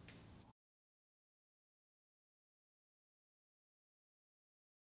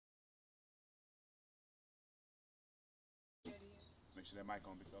 Make sure that mic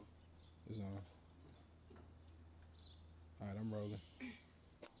on, big fella. It's on. All right, I'm rolling.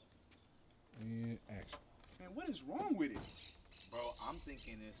 And action. Man, what is wrong with it? Bro, I'm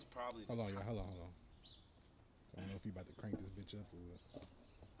thinking it's probably Hold on, y'all. Hold on. I don't know if you about to crank this bitch up or what.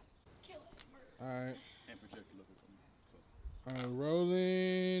 Kill it. Murder. All right. And project a little bit for me. All right,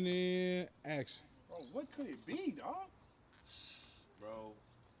 rolling in action. Bro, what could it be, dog? Bro,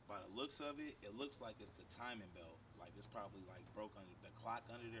 by the looks of it, it looks like it's the timing belt. Like it's probably like broke under the clock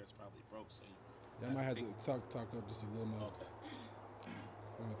under there. It's probably broke. So you I might have to talk up just a little more. Okay.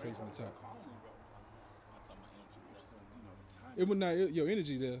 I'm gonna take my time. I thought my energy was up. It would not. Your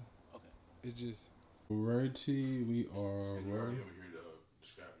energy there. Okay. It just. Righty, we are ready.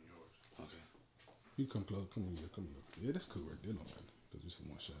 Describing yours. Okay. You come close. Come here. Come here. Yeah, that's cool right there. No matter. Because it's in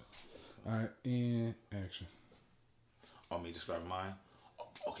one shot. All right, and action. Oh, me describe mine?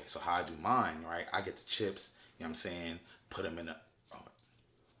 Okay, so how I do mine, right? I get the chips, you know what I'm saying? Put them in a...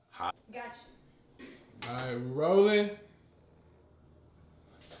 Gotcha. All right, we're rolling.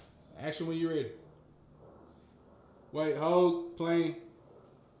 Action when you're ready. Wait, hold, playing.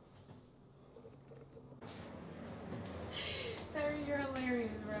 Sorry, you're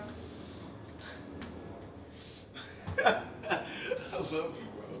hilarious, bro. I love you,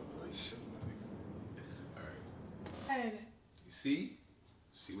 bro. All right. Head. You see?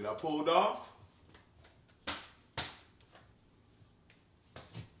 See what I pulled off?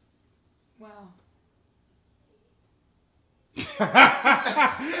 Wow.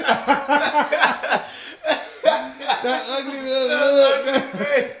 That ugly little look.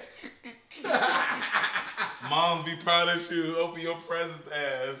 Moms be proud of you. Open your presents,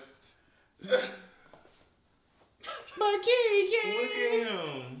 ass. My kid, Look at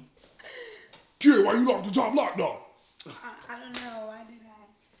him. Kid, why you locked the top lock, dog? I don't know. Why did I?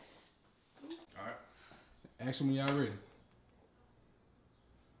 All right. Action when y'all ready.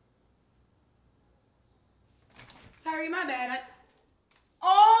 Sorry, my bad.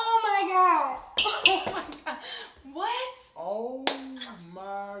 Oh my god. Oh my god. What? Oh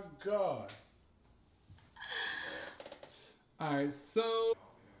my God. All right, so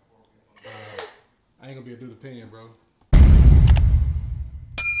I ain't gonna be able to do the pen, bro.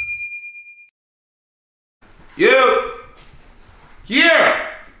 You. Here.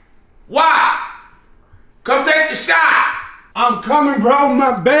 Watts. Come take the shots. I'm coming, bro.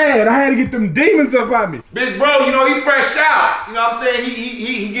 My bad. I had to get them demons up on me. Big bro, you know, he fresh out. You know what I'm saying?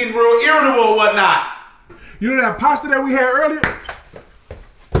 He getting real irritable and whatnot. You know that pasta that we had earlier?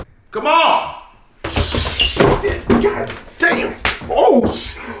 Come on. God damn. Oh,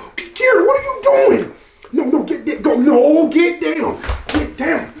 Kira, what are you doing? No, get down. Go. No, get down. Get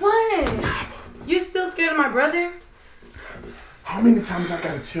down. What? You still scared of my brother? How many times I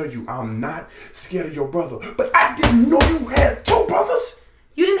gotta tell you I'm not scared of your brother? But I didn't know you had two brothers.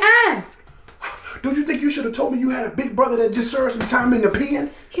 You didn't ask. Don't you think you should have told me you had a big brother that just served some time in the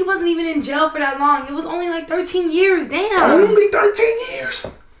pen? He wasn't even in jail for that long. It was only like 13 years. Damn. Only 13 years.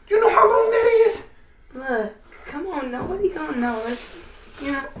 You know how long that is? Look, come on. Nobody gonna know. Let's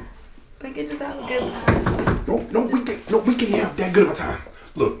just, we could just have a good time. No, we can't have that good of a time.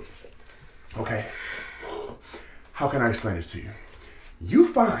 Look, okay. How can I explain this to you? You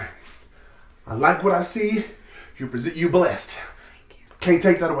fine. I like what I see. You blessed. Can't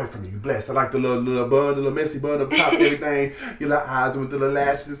take that away from you. You blessed. I like the little bun, the little messy bun up top and everything. Your little eyes with the little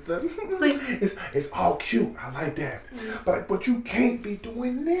lashes and stuff. It's all cute. I like that. But you can't be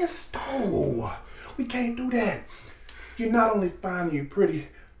doing this though. We can't do that. You're not only fine and you're pretty,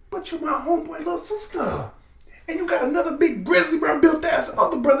 but you're my homeboy little sister. And you got another big grizzly brown built ass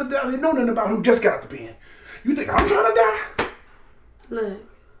other brother down there know nothing about who just got out the pen. You think I'm trying to die? Look,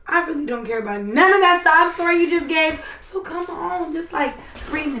 I really don't care about none of that sob story you just gave. So come on, just like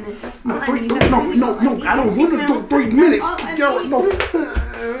 3 minutes. That's all I need. No, I don't want to do 3 minutes. No.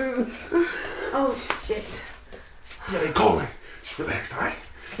 Oh, shit. Yeah, they calling. Just relax, all right?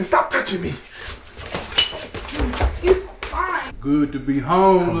 And stop touching me. You're fine. Good to be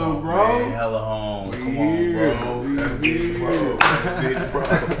home, little bro. Man, hella home. Come here. on, bro. That's big bro. That's big bro.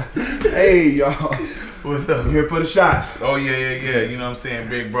 Hey, y'all. What's up? I'm here for the shots. Oh, yeah. You know what I'm saying?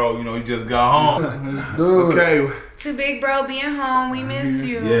 Big bro, you know, he just got home. Okay. To big bro being home, we missed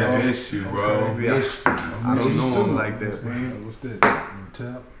you. Yeah, I miss you, bro. Yeah. I don't know him like that, man. What's that?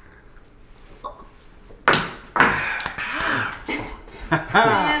 Tap.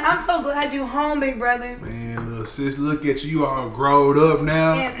 Man, I'm so glad you home, big brother. Man, little sis, look at you. You all growed up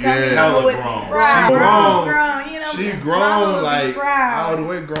now. Can't tell me hella no with grown. proud. She grown. You know, She mama grown would be like proud. all the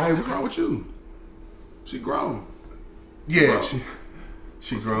way grown. Hey, what's wrong with you? She grown. Yeah,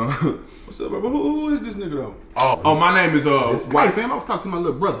 she grown. What's up, bro? Who is this nigga though? Oh, my name is Hey, fam, I was talking to my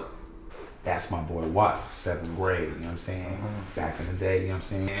little brother. That's my boy Watts, 7th grade, you know what I'm saying? Back in the day, you know what I'm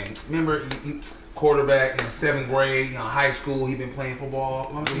saying? And remember, quarterback in 7th grade, high school, he been playing football.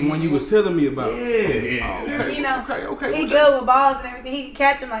 You know what I'm saying? When you was telling me about. Yeah. You know, Okay. he good with balls and everything. He can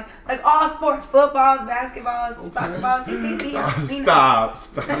catch them like all sports, footballs, basketballs, soccer balls. He Stop.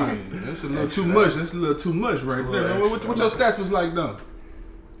 That's a little too much. That's a little too much right there. What your stats was like though?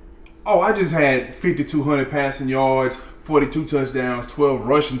 Oh, I just had 5,200 passing yards, 42 touchdowns, 12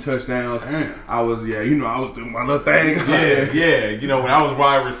 rushing touchdowns. Damn. I was doing my little thing. Yeah. You know, when I was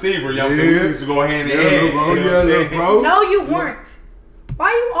wide receiver, you know what I'm saying? We used to go hand in hand. Bro. You know what I'm saying? Bro. No, you weren't. Why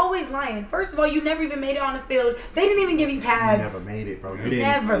are you always lying? First of all, you never even made it on the field. They didn't even give you pads. You never made it, bro. You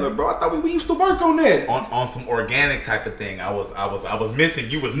didn't. Never. Bro, I thought we used to work on that. On some organic type of thing, I was missing.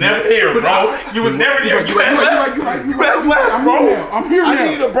 You was never here, bro. You was never there. You had left. I'm here now.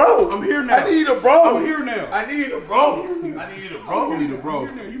 I need a bro. I'm here now. I need a bro. I'm here now. I need a bro. I need a bro. You need a bro.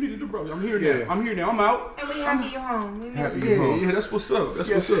 You needed the bro. I'm here Yeah. now. I'm here now. I'm out. And we happy you home. We missed Happy you. you home. Yeah, that's what's up. That's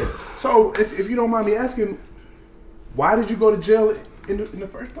what's up. So, if you don't mind me asking, why did you go to jail in the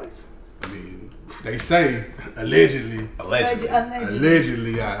first place? I mean, they say allegedly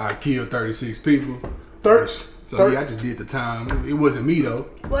I killed 36 people. So yeah, I just did the time. It wasn't me though.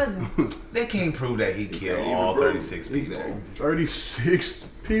 Wasn't. They can't prove that he killed all 36 people. Exactly. 36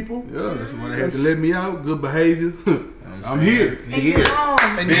 people? Yeah, that's why they had to let me out. Good behavior. I'm here. And you're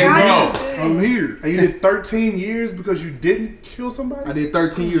home. And God, you're home. you good. I'm here. And you did 13 years because you didn't kill somebody? I did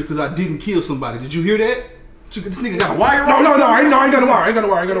 13 years because I didn't kill somebody. Did you hear that? This nigga got a wire No, on? I ain't got a wire. I ain't got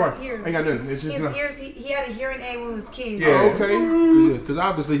a wire. Ears. Ain't got nothing. It's just His ears, he had a hearing aid when he was a kid. Yeah. Oh, okay. Because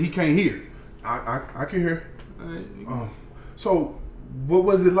obviously he can't hear. I can hear. So, what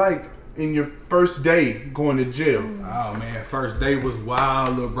was it like in your first day going to jail? Oh man, first day was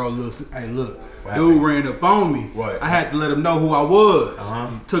wild, little bro. Hey, look, What dude happened? ran up on me. What? I had to let him know who I was.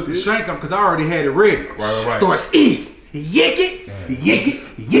 Uh-huh. Took the shank up because I already had it ready. Right. Starts eating. Yick it, yick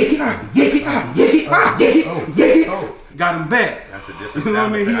it, yick it, yick it, yick it, yick it. Got him back. That's a different You know what I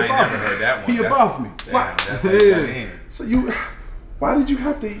sound mean? effect. He I ain't above never me. heard that one. He above me. Damn, that's Yeah. like that in. So why did you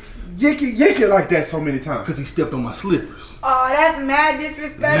have to yank it like that so many times? Because he stepped on my slippers. Oh, that's mad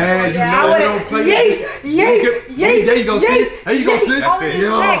disrespectful. Man, you yeah, know I they would've- don't play. Yeet. There you go, sis. There you go, sis. All in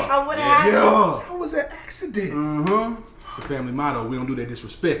respect, I would have had to. Yeah. That was an accident. It's the family motto. We don't do that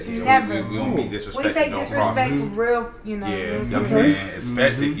disrespect. Never. We don't be disrespecting We take no disrespect process. real, Yeah, you real know what I'm serious. saying?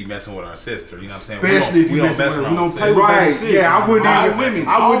 Especially if you messing with our sister, you know what I'm saying? Especially if you we don't messing mess with her. around We don't with play with sisters. Right. baby sis. Yeah, I wouldn't All even. women.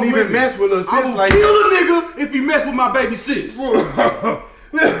 I wouldn't All even women. mess with a I sis will like kill a nigga if he mess with my baby sis.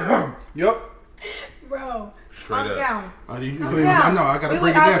 Yep. Bro, Straight I'm up. down. I down. know. I gotta We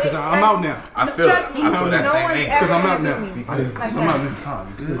break it would down out- because I'm out now. I feel it. Trust me, I feel that no same one's anger. ever 'Cause I'm out gonna now. do me I'm like out that. now.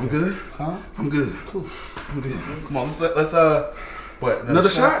 I'm good. I'm good. Cool. I'm good. Come on, let's what? Another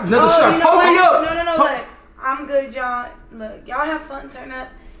shot? Another Oh, shot. you know Hold me what? up. No, look. I'm good, y'all. Look, y'all have fun, turn up.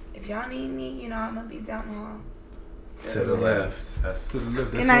 If y'all need me, I'm gonna be down the hall. To the left. That's Good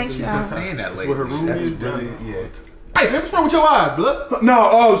night, been y'all. saying that where lately. her room That's is, really, yeah. Hey, what's wrong with your eyes, blood?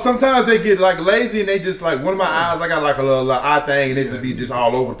 No, sometimes they get like lazy and they just like one of my eyes. I got like a little eye thing and it just be just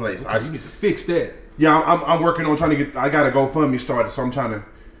all over the place. You need to fix that. Yeah, I'm working on trying to get. I got a GoFundMe started, so I'm trying to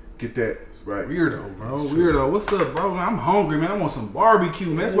get that right. Weirdo, bro. Weirdo. What's up, bro? I'm hungry, man. I want some barbecue,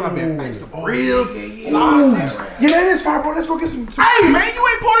 man. That's what I've been making. Some ribs, sausage. Yeah, that is fine, bro. Let's go get some. Hey, man, you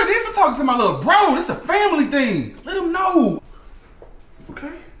ain't part of this. I'm talking to my little bro. This a family thing. Let him know. Okay.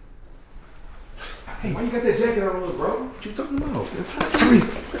 Hey, why you got that jacket on, little bro? What you talking about? It's hot.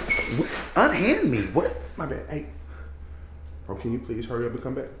 Unhand me. What? My bad. Hey, bro, can you please hurry up and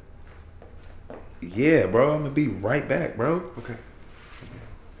come back? Yeah, bro. I'm gonna be right back, bro. Okay.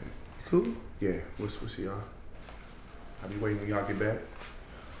 Cool. Yeah. We'll see y'all. I'll be waiting when y'all get back.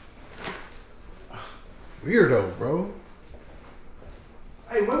 Weirdo, bro.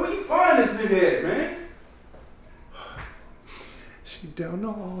 Hey, where you find this nigga at, man? She down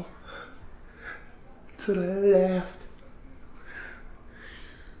the hall. To the left.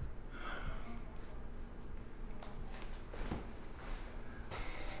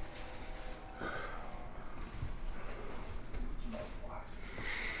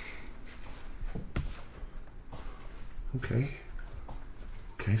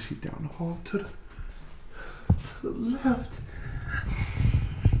 Okay, she down the hall to the left.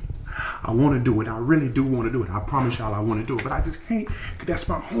 I want to do it. I really do want to do it. I promise y'all I want to do it, but I just can't. 'Cause that's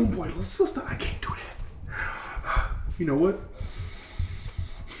my homeboy, little sister. I can't do that. You know what?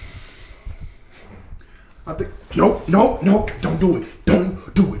 I think, nope, don't do it.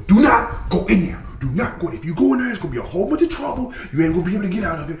 Don't do it. Do not go in there. Do not go. If you go in there, it's going to be a whole bunch of trouble. You ain't going to be able to get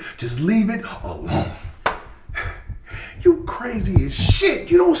out of it. Just leave it alone. You crazy as shit.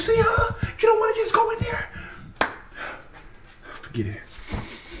 You don't see her? You don't want to just go in there? Forget it.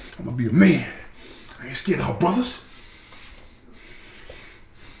 I'm gonna be a man. I ain't scared of her brothers.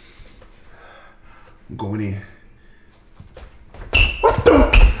 I'm going in. What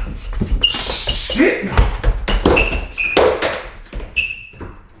the shit?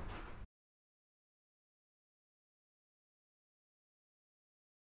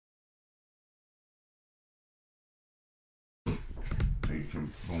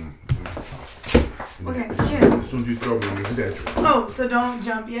 Boom. Okay, chill. As soon as you throw me, I'm gonna Oh, so don't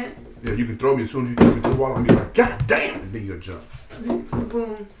jump yet? Yeah, you can throw me as soon as you throw me to the wall. I'm gonna be like, God damn, and then you'll jump. Okay, so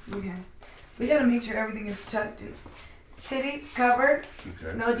boom. Okay. We gotta make sure everything is tucked in. Titties covered.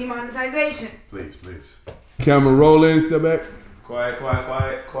 Okay. No demonetization. Please, please. Camera rolling, step back. Quiet, quiet,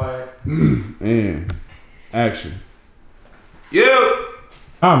 quiet, quiet. And action. You.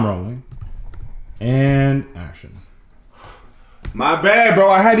 I'm rolling. And action. My bad, bro.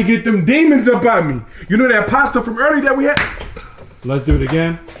 I had to get them demons up on me. You know that pasta from earlier that we had? Let's do it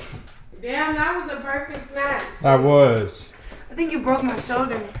again. Damn, that was a perfect snatch. That was. I think you broke my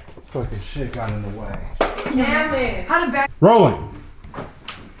shoulder. Fucking shit got in the way. Damn it. How did back? Rolling.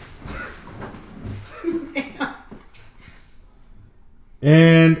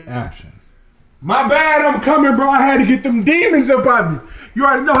 And action. My bad, I'm coming, bro. I had to get them demons up on me. You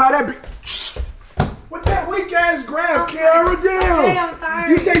already know how that be. What that weak ass grab, Kiara? Damn. Okay, I'm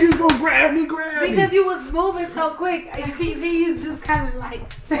sorry. You said you was gonna grab me, Because you was moving so quick. You can use just kind of like.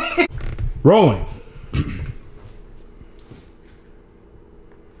 Rolling.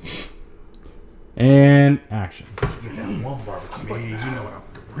 And action. Get that one barbecue beans. You know what I'm.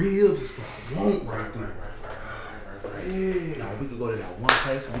 The ribs is what I want right now. Yeah. No, we could go to that one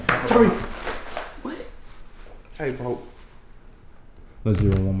place. Tell me. What? Hey, bro. Let's do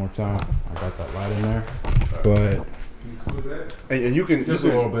it one more time. I got that light in there. But And you can just you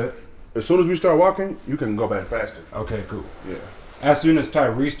a can, little bit. As soon as we start walking, you can go back faster. Okay, cool. Yeah. As soon as Ty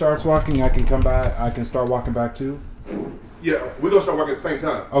restarts walking, I can come back. I can start walking back too. Yeah, we're gonna start walking at the same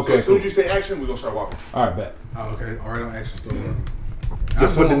time. Okay, So as soon cool. as you say action, we're gonna start walking. All right, bet. Oh, okay. All right, on action still. Yeah,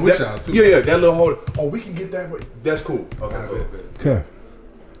 I'm so going with that- y'all too. Yeah, that little hole. Oh, we can get that. That's cool. Okay, I cool. bet, bet. Okay.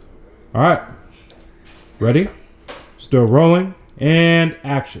 All right. Ready? Still rolling. And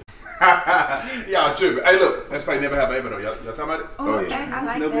action. Y'all tripping. Hey, look, that's probably never have ever though. Y'all talking about it? Oh, okay. I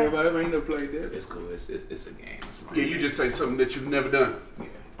like Never that. have I ever. Ain't never played that. It's cool. It's a game. It's Yeah, you just say something that you've never done. Yeah.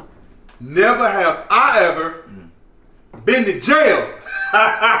 Never have I ever been to jail.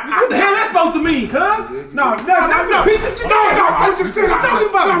 What the hell that's supposed to mean, cuz? No. I'm just saying. I'm talking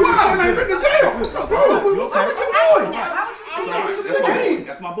about it. Why I ain't been to jail? What's up? What you doing? Why would you say that?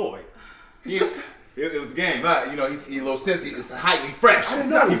 That's my boy. It's just. It was a game. You know, he's a little sensitive. It's heightened fresh. I didn't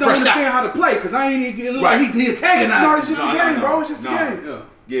know. He He don't fresh understand out. how to play, cause I ain't even look Right. like he antagonized. No, it's just a game, bro. It's just a No. game.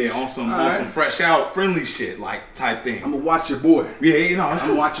 Yeah, on some fresh out, friendly shit, like type thing. I'm gonna watch your boy. Yeah, you know, it's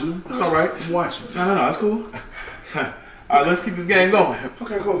cool. I'm watching him. It's all right. I'm watching. No, it's cool. All right, let's keep this game going.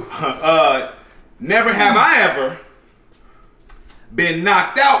 Okay, cool. Never have I ever been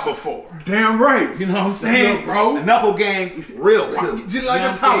knocked out before. Damn right. You know what I'm saying, Yeah, bro. A knuckle game, real one. Just You like know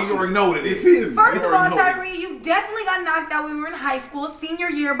a what I'm saying? toss. You already know what it is. First You of all, already know it. Tyree, you definitely got knocked out when we were in high school, senior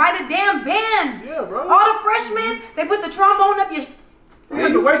year, by the damn band. Yeah, bro. All the freshmen, they put the trombone up your. I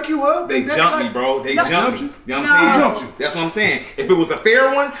had to wake you up. They That's jumped like- me, bro. They No. jumped me. You know what I'm No. saying? Jumped you. That's what I'm saying. If it was a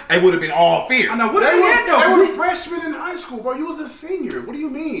fair one, it would have been all fair. I know. What They they was- had though? they They was- were freshmen in high school, bro. You was a senior. What do you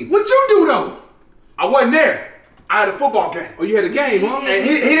mean? What you do though? I wasn't there. I had a football game. Oh, you had a game, huh? And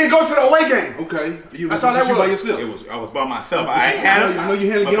he didn't go to the away game. Okay. You That's was all that just you by was. yourself. I was by myself. I I had know you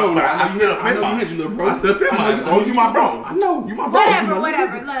handled your own. but I I know stood up I in know you mine. had your little bro. I stood up in mine. I know Oh, you my bro. I know. You my bro. Whatever,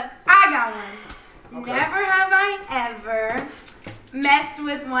 whatever. Look, I got one. Never have I ever messed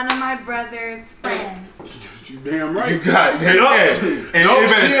with one of my brother's friends. You damn right. You got that. And No, it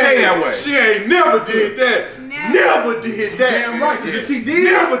better she stay ain't- that way. She ain't never did that. Never. Never did that. Damn right. 'Cause if she did,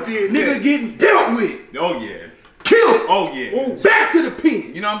 Never did nigga that. getting dealt with, Oh yeah. killed. Oh yeah. Ooh. Back to the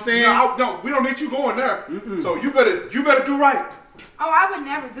pen. You know what I'm saying? No, we don't need you going there. So you better do right. Oh, I would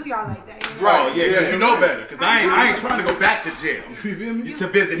never do y'all like that. You know? Right, yeah, because Yeah. you know better. Because I ain't trying to go back to jail You feel me? to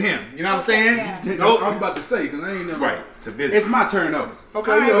visit him. You know what I'm saying? Yeah. I was about to say, because I ain't never. Right, to visit. It's my turn though.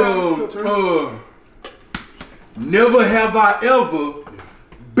 Okay, All right, Never have I ever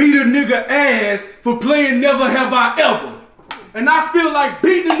beat a nigga ass for playing Never Have I Ever. And I feel like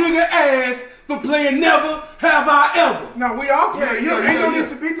beating a nigga ass for playing Never Have I Ever. Now we all play. Yeah, Ain't no yeah. need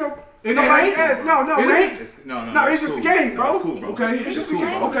to beat no. It ain't ass. No, It ain't. No, it's just a game, bro. It's cool, bro. Okay, it's just a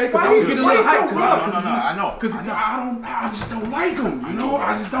game. Okay, Why you get a little hype? No, I know. Because I just don't like them. You know,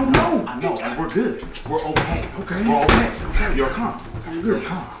 I just don't know. I know, and we're good. We're okay. Okay. We're okay. You're calm. You're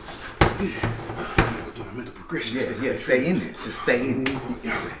calm. Do my mental progression. Yeah. Stay in there. Just stay in there.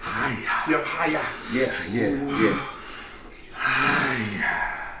 Higher. Higher. Yeah.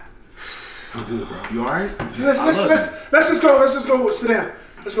 I'm good, bro. You alright? Let's just go. Let's just go sit down.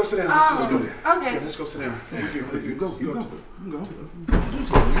 Let's go sit down. Let's just go there. Okay. Yeah, let's go sit down. You go.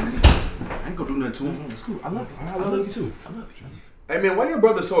 I ain't gonna do nothing to him. It's cool. I love you. I love you too. I love you. Hey man, why your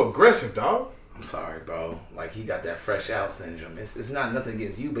brother so aggressive, dog? I'm sorry, bro. Like, he got that fresh out syndrome. It's not nothing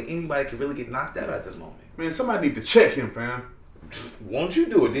against you, but anybody can really get knocked out at this moment. Man, somebody need to check him, fam. Won't you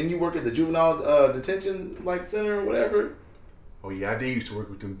do it? Didn't you work at the juvenile detention center or whatever? Oh yeah, I did used to work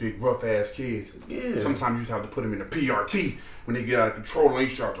with them big rough ass kids. Yeah. Sometimes you used to have to put them in a PRT when they get out of control and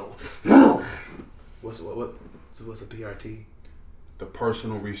they start to What's a PRT? the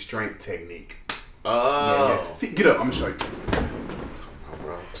personal restraint technique. Oh. Yeah. See, get up, I'm gonna show you.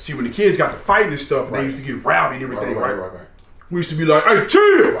 See, when the kids got to fighting and stuff, and they used to get rowdy and everything, right? We used to be like, hey,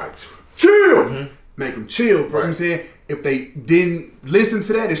 chill! Right. Chill! Make them chill, you know what I'm saying? If they didn't listen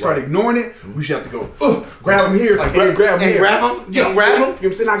to that, they start ignoring it, we should have to go, grab them here, and then grab them here. Grab them? You know what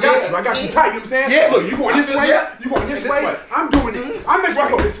I'm saying? I got you tight, you know what I'm saying? Yeah. Look, you going this way, Yeah. you going this way, I'm doing it. I'm making you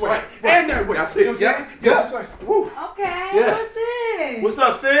go this way, and that way. That's You know it. what I'm saying? Yeah. Just like, woo. Okay, Yeah. what's this? What's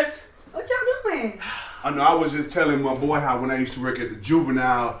up, sis? What y'all doing? I know, I was just telling my boy how when I used to work at the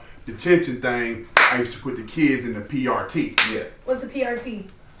juvenile detention thing, I used to put the kids in the PRT. Yeah. What's the PRT?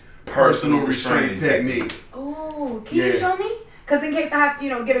 Personal restraint technique. Oh, can you Yeah. show me? Because in case I have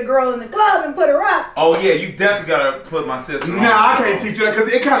to, get a girl in the club and put her up. Oh, yeah, you definitely gotta put my sister on. Nah, I can't teach you that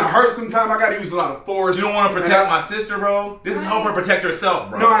because it kind of hurts sometimes. I gotta use a lot of force. You don't want to protect my sister, bro? This is help her protect herself,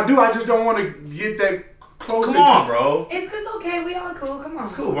 bro. No, I do. I just don't want to get that close. Come on, bro. It's okay. We all cool. Come on.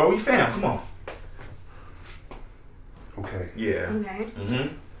 It's cool, bro. We fam. Come on. Okay. Yeah. Okay.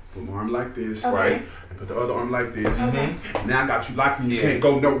 Mm-hmm. Put my arm like this, Okay. right? And put the other arm like this. Okay. Now I got you locked and you Yeah. can't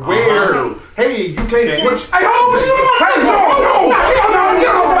go nowhere. Hey, you can't. Okay. Put, hey, hold on. Hey,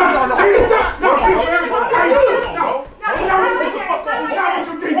 no. Jesus, stop. No, Jesus,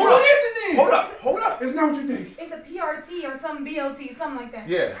 Hold up. it's not what you think. It's a PRT or some BOT, something like that.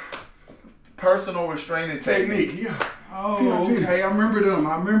 Yeah. Personal restraining technique. Yeah. Oh, okay. I remember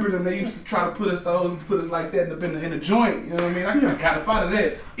them. They used to try to put us like that in a joint. You know what I mean? I got up out of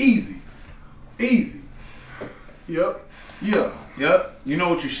that. Easy. Yep. Yeah. Yep. You know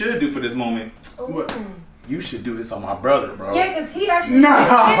what you should do for this moment? Ooh. You should do this on my brother, bro. Yeah, because he actually.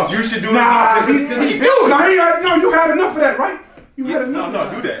 Nah. You should do it Nah, because he do it. No, you had enough of that, right? You had enough.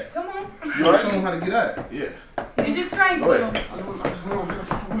 No, do that. Come on. You gotta show them how to get out. Yeah. You're just trying Go to. ahead.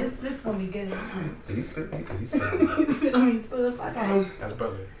 This gonna be good. Did he spit on me? Because he spit on me. He's been on me so fucking. That's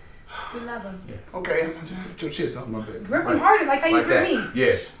brother. We love him. Okay, I'm gonna put your chest off my back. Grip him harder, like how you Like grip that. me.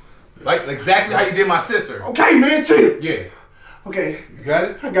 Yeah. Like exactly how you did my sister. Okay, man, chill. Yeah. Okay, You got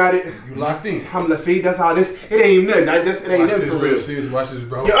it? I got it. You locked in. Let's see, that's all this. It ain't even nothing. It ain't Watch nothing this, for real. serious. Watch this,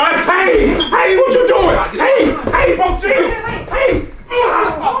 bro. Yeah, hey, what you doing? Hey, bro, chill. Wait. Hey.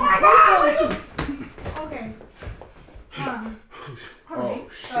 Oh my God! Okay. Alright,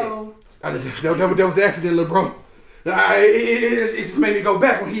 so. That was an accident, little bro. It just made me go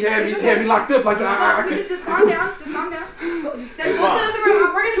back when he had me locked up like that. I Just calm down. Just calm down. Go to the other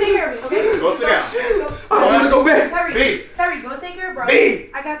room. We're gonna take care of it, okay? Go sit down. I want to go back. Terry, go take care of bro. B.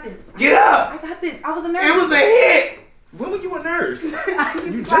 I got this. Get up. I got this. I was a nurse. It was a hit. When were you a nurse?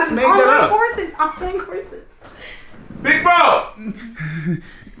 You just made that up. Online courses. Big bro.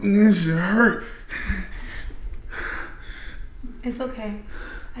 This shit hurt. It's okay.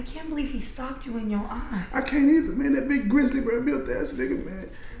 I can't believe he socked you in your eye. I can't either, man. That big grizzly bear built ass nigga, man.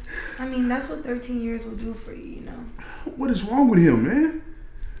 I mean, that's what 13 years will do for you, What is wrong with him, man?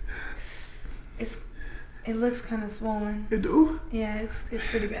 It looks kind of swollen. It do? Yeah, it's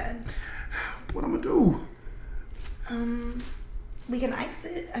pretty bad. What I'm gonna do? We can ice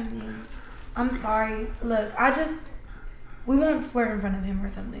it. I mean, I'm sorry. Look, we won't flirt in front of him or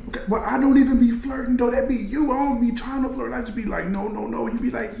something. Okay, well, I don't even be flirting, though. That be you. I don't be trying to flirt. I just be like, no. You be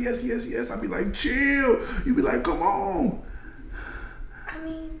like, yes. I be like, chill. You be like, come on. I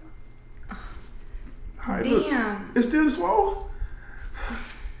mean, All right, look, damn. it's still swole?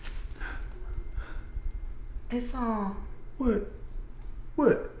 It's all What?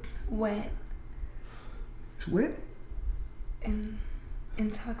 wet It's wet? and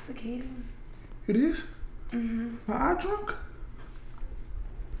intoxicating. It is? Mm-hmm. My eye drunk?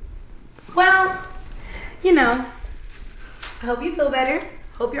 Well, I hope you feel better.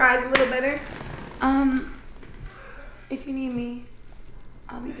 Hope your eyes a little better. If you need me,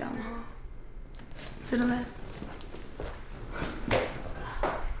 I'll be down the hall. To the left.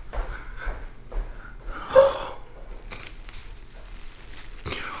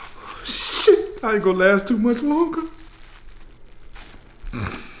 Shit, I ain't gonna last too much longer.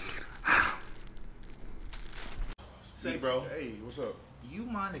 Say, bro, Hey, what's up? you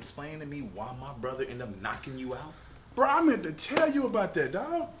mind explaining to me why my brother ended up knocking you out? Bro, I meant to tell you about that,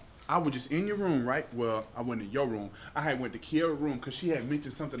 dog. I was just in your room, right? Well, I went in your room. I had went to Kiara's room because she had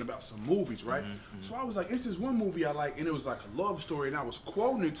mentioned something about some movies, right? So I was like, it's this one movie I like, and it was like a love story, and I was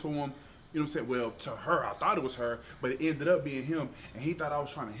quoting it to him. You know what I'm saying? Well, to her, I thought it was her, but it ended up being him, and he thought I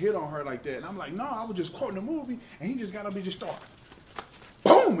was trying to hit on her like that. And I'm like, no, I was just quoting the movie, and he just got up and just started.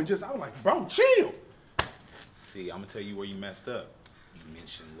 Boom! And just, I was like, bro, chill. See, I'm gonna tell you where you messed up. You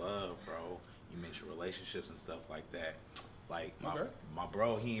mentioned love, bro. You mentioned relationships and stuff like that. Like, my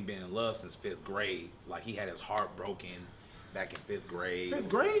bro, he ain't been in love since 5th grade. Like, he had his heart broken back in 5th grade. 5th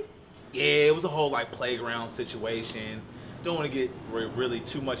grade? Yeah, it was a whole, like, playground situation. Don't want to get really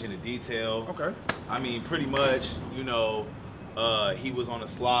too much into detail. Okay. I mean, pretty much, you know, he was on a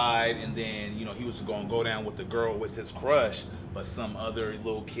slide, and then, you know, he was gonna go down with the girl with his crush, but some other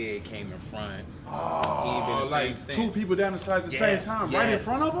little kid came in front. He ain't been the like same two since. people down the side at the same time, right in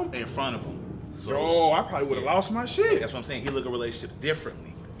front of him? In front of him. So, Oh, I probably would have lost my shit. that's what I'm saying. He look at relationships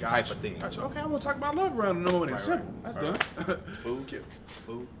differently, type of thing. Gotcha. Okay, I'm gonna talk about love around the moment. Right, It's simple. right. That's Right, done. Food, Cute.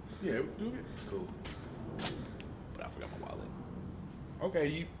 food, Yeah, do it. it's cool. But I forgot my wallet. Okay,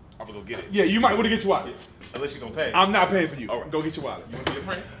 you. I'm gonna go get it. Yeah, you might want to get your wallet. Unless you're gonna pay. I'm not paying for you. All right. Go get your wallet. You wanna be a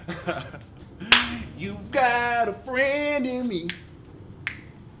friend? You got a friend in me.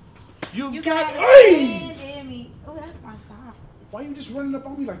 You got a Hey! friend in me. Oh, that's my song. Why you just running up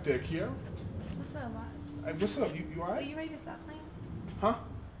on me like that, Kiara? What's up, boss? Hey, what's up? You So alright? you ready to stop playing? Huh?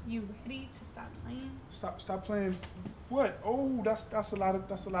 You ready to stop playing? Stop playing. What? Oh, that's a lot of thigh.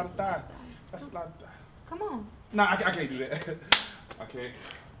 That's a lot of thigh. Come on. Nah, I can't do that. I can't.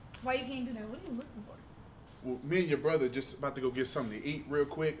 Why you can't do that? What are you looking for? Well, me and your brother just about to go get something to eat real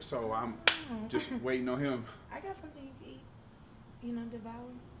quick, so I'm just waiting on him. I got something you can eat. You know,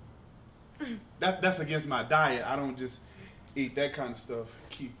 devour. That's against my diet. I don't just eat that kind of stuff.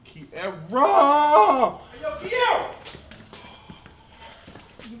 Keep it raw. Hey, yo, Kiara!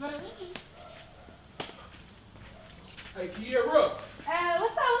 You better leave. Hey, Kiara.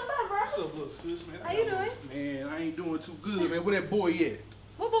 What's up, bro? What's up, little sis, man? How you doing? Man, I ain't doing too good, man. Where that boy at?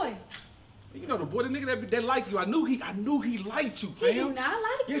 What boy? You know the boy, the nigga that like you. I knew he liked you, fam. He do not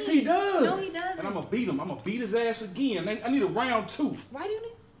like Yes, me. he does. No, he doesn't. And I'm gonna beat him. I'm gonna beat his ass again. I need a round 2. Why do you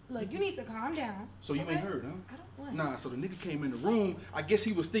need? Look, you need to calm down. So you okay? ain't heard, huh? I don't want. Nah, so the nigga came in the room. I guess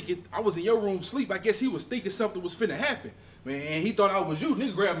he was thinking, I was in your room sleep. I guess he was thinking something was finna happen. Man, he thought I was you.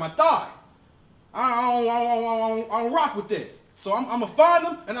 Nigga grabbed my thigh. I don't rock with that. So I'm gonna find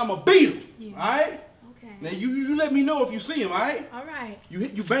him and I'm gonna beat him. Yeah. All right? Okay. Now you let me know if you see him, all right? All right.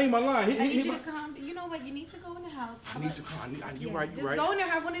 You bang my line. I need Hit you my, to calm. You know what? You need to go in the house. I need to call. You Yeah, right, you just right. go in there,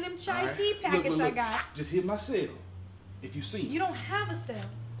 have one of them chai All right. tea packets Look, I got. Just hit my cell if you see him. You don't have a cell.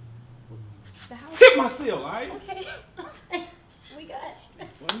 The house. Hit my cell, all right? Okay. Okay. We got.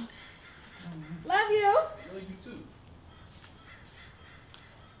 Well, Love you. love you too.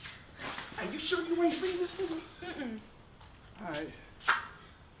 Hey, you sure you ain't seen this nigga? Mm-mm. All right.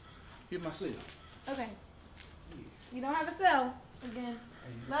 Hit my cell. Okay. You don't have a cell. Again.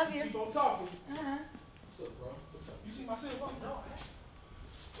 Love you. Keep on talking. Uh-huh. What's up, bro? What's up? You see my cell phone? No.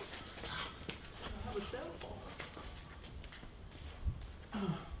 I have a cell phone.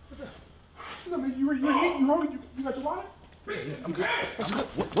 What's up? You know, man, you got your wallet? Yeah, I'm good.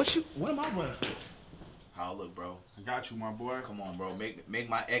 What am I running for? How I look, bro? I got you, my boy. Come on, bro. Make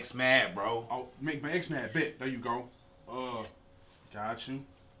my ex mad, bro. Oh, make my ex mad. Bet. There you go. Got you.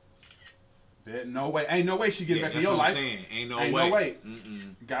 Bet. No way. Ain't no way she get back in that's your what life. I'm saying. Ain't no Ain't way. no way.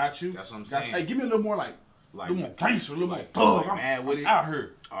 Mm-mm. Got you. That's what I'm Got you. saying. Hey, give me a little more like a Like, little more gangster, a little like, more like thug. mad with I'm it? out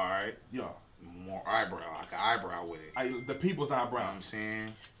here. All right. Yeah. More eyebrow, like an eyebrow with it. The people's You know eyebrow. what I'm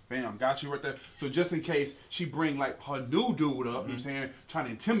saying? Bam, got you right there. So just in case she bring like her new dude up, you know what I'm saying, trying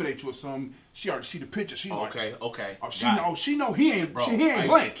to intimidate you or something, she already see the picture. She like, Okay. oh, Got it. she know he ain't, Bro, he I ain't used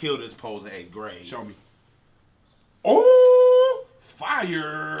playing. to kill this pose in 8th grade. Show me. Oh,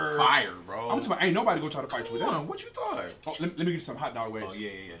 fire. Fire, bro. I'm talking about, ain't nobody gonna try to fight you with Come that. on, what you thought? Oh, let me get you some hot dog waves. Oh, yeah,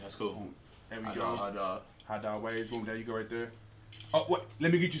 that's cool. Boom. There we Hot go. dog, hot dog. Hot dog waves. Boom, there you go right there. Oh, what?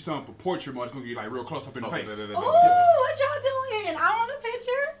 Let me get you some for portrait mode. It's gonna get like real close up in the face. Oh, what y'all doing? I want a picture.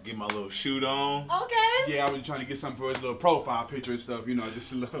 Get my little shoot on. Okay. Yeah, I was trying to get something for his little profile picture and stuff, you know,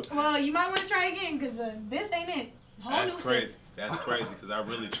 just a little. Well, you might want to try again because this ain't it. That's crazy. That's crazy because I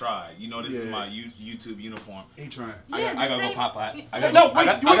really tried. You know, this is my YouTube uniform. He trying. Yeah, I gotta go Popeye. I No, gotta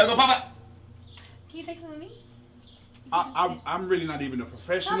wait, go Popeye. Can you take some with me? I'm really not even a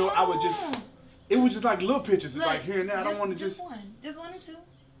professional. I would just. It was just like little pictures, Look, like here and there. I don't want to just. Just one or two.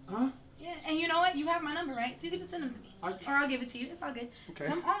 Huh? Yeah, and you know what? You have my number, right? So you can just send them to me, or I'll give it to you. It's all good. Okay.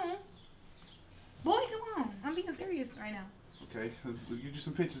 Come on, boy, come on. I'm being serious right now. Okay, we'll give you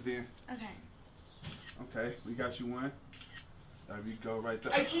some pictures then. Okay. Okay, we got you one. There we go, right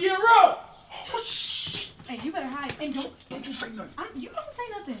there. Hey, Kiera! Oh, shit. Hey, you better hide. And don't you say nothing. you don't say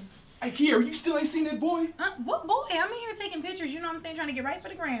nothing. Hey, Kiera, you still ain't seen that boy? What boy? I'm in here taking pictures. You know what I'm saying? Trying to get right for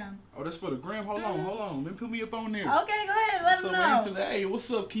the gram. Oh, that's for the gram? Hold on. Let me put me up on there. Okay, go ahead. Let them know. Hey, what's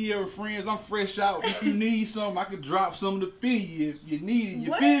up, Kiera friends? I'm fresh out. If you need something, I can drop some to feed you if you need it.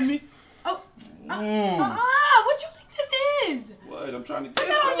 You feel me? Oh. What you think this is? What? I'm trying to Put get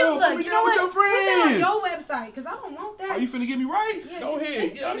that on your some. look. You know what? Your Put that on friends. your website, because I don't want that. Oh, you finna get me right? Yeah, Go take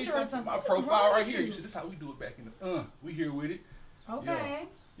ahead. a Yeah, I need picture or something. My something. What's profile wrong right with here. you? You see, this how we do it back in the we here with it. Okay.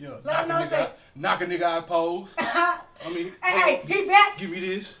 Yeah. Let Knock him a know nigga out. Knock a nigga out of pose. I mean, Hey, get back. give me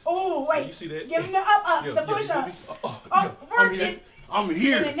this. Oh, wait. You see that? Give him the up, Yeah, the yeah, push you up. feel me? Work it. I'm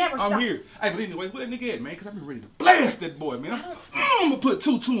here. And it never I'm stops. here. Hey, but anyway, where that nigga at, man? Because I've been ready to blast that boy, man. I'm going to put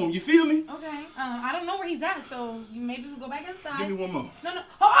two to him. You feel me? Okay. I don't know where he's at, so maybe we'll go back inside. Give me one more. No.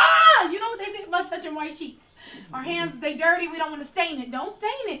 You know what they say about touching white sheets? Our hands, they dirty. We don't want to stain it. Don't stain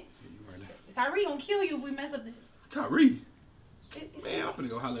it. Yeah, you right there. Tyree gonna kill you if we mess up this. Tyree. It's Man, I'm finna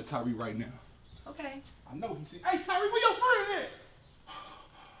go holler at Tyree right now. okay. I know he said, hey, Tyree, where your friend at?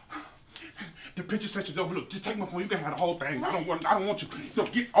 The picture section's over. Look, just take my phone. You can have the whole thing. I don't want you. Yo,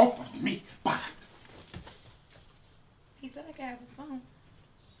 get off of me. Bye. He said I could have his phone.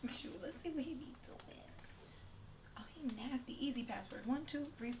 Shoot, let's see what he be doing. Oh, he nasty. Easy password. 1, 2,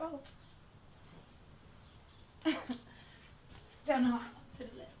 3, 4. Down the line. To the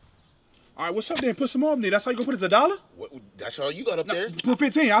left. All right, what's up then? Put some more on there. That's how you gonna put it? $1? What, that's all you got up there? Put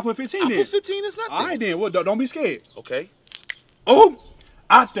 15. I'll put 15 I then. put 15 is nothing. All right then. Well, don't be scared. Okay. Oh,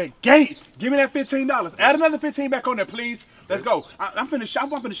 out the gate. Give me that $15. Add another 15 back on there, please. Let's go. I'm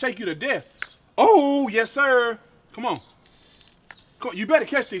finna shake you to death. Oh, yes, sir. Come on. Come on. You better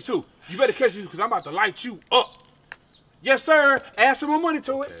catch these too. You better catch these because I'm about to light you up. Yes, sir. Add some more money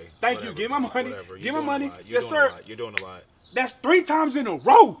to it. Okay, Thank whatever, you. Give my money. whatever. Give my money. You're Yes, doing a sir. lot. You're doing a lot. That's 3 times in a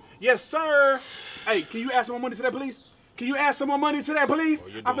row. Yes, sir. Hey, can you add some more money to that, please? Can you add some more money to that, please? Oh,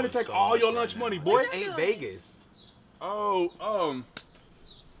 you're I'm gonna doing take so all much your right lunch now. money, boy. This ain't Vegas. Oh,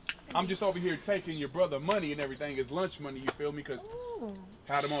 I'm just over here taking your brother money and everything. It's lunch money, you feel me? Because Ooh.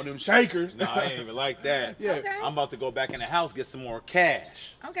 had him on them shakers. No, I ain't even like that. Yeah. Okay. I'm about to go back in the house, get some more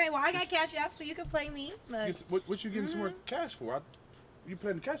cash. Okay, well, I got Cash App, so you can play me. Look. What you getting some more cash for? You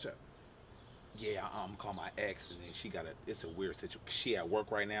playing the catch up? Yeah, I'm call my ex, and then she got it's a weird situation. She at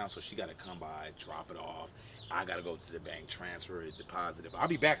work right now, so she got to come by, drop it off. I got to go to the bank, transfer it, deposit it. I'll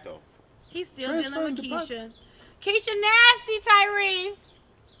be back, though. He's still Transfer dealing with and deposit. Keisha. Keisha nasty, Tyree.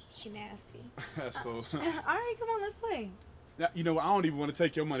 She nasty. That's cool. All right, come on, let's play. Now, you know, I don't even want to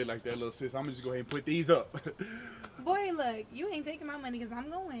take your money like that, little sis. I'm gonna just go ahead and put these up. Boy, look, you ain't taking my money because I'm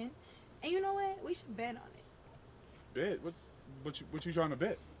going to win. And you know what? We should bet on it. Bet? What you trying to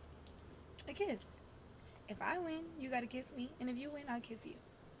bet? A kiss. If I win, you got to kiss me. And if you win, I'll kiss you.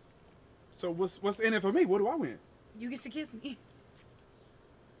 So what's in it for me? What do I win? You get to kiss me.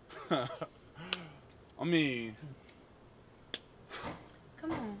 I mean,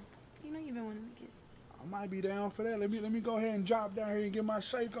 Come on. You know you've been wanting to kiss. I might be down for that. Let me go ahead and drop down here and get my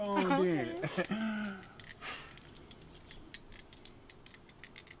shake on Okay. then.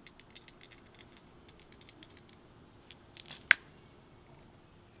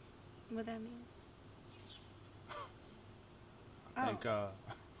 What that mean?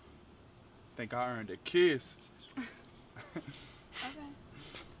 Think I earned a kiss. Okay.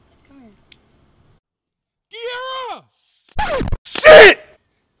 Come here. Yeah! Shit!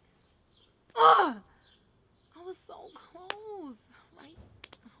 Ugh! I was so close. Right?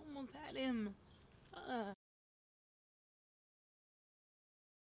 I almost had him.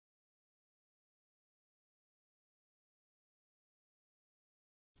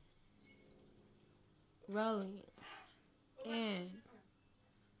 Rolling. And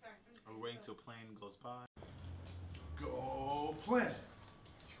Are we waiting till plane goes by? Go Planet.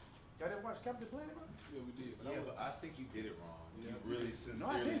 Y'all didn't watch Captain Planet, bro? Yeah, we did. Yeah, but I think you did it wrong. Yeah, You really No,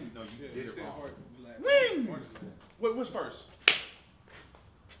 I sincerely. didn't. No, you did it wrong. Wing! What's first?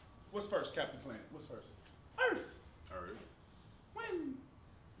 What's first, Captain Planet? What's first? Earth! Earth. Wind!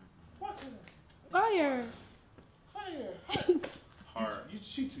 Water! fire. Fire! Heart! Heart.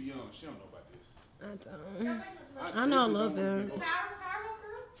 She too young. She don't know about this. I don't. I know a little bit.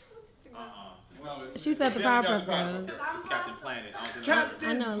 She said the Powerpuff Girls. It's Captain Planet.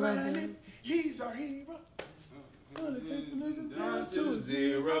 I know a little bit. He's our hero. Down to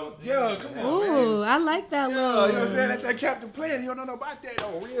zero. Yeah, come on, man. Ooh, I like that Yeah, you know what I'm little. saying? That's that Captain Planet. You don't know nothing about that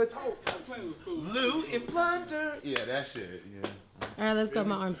though. Real talk. Captain Planet was cool. Lou and Plunder. Yeah, that shit. Yeah. All right, let's go.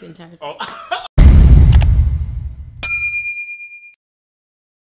 My arm's in charge. Oh.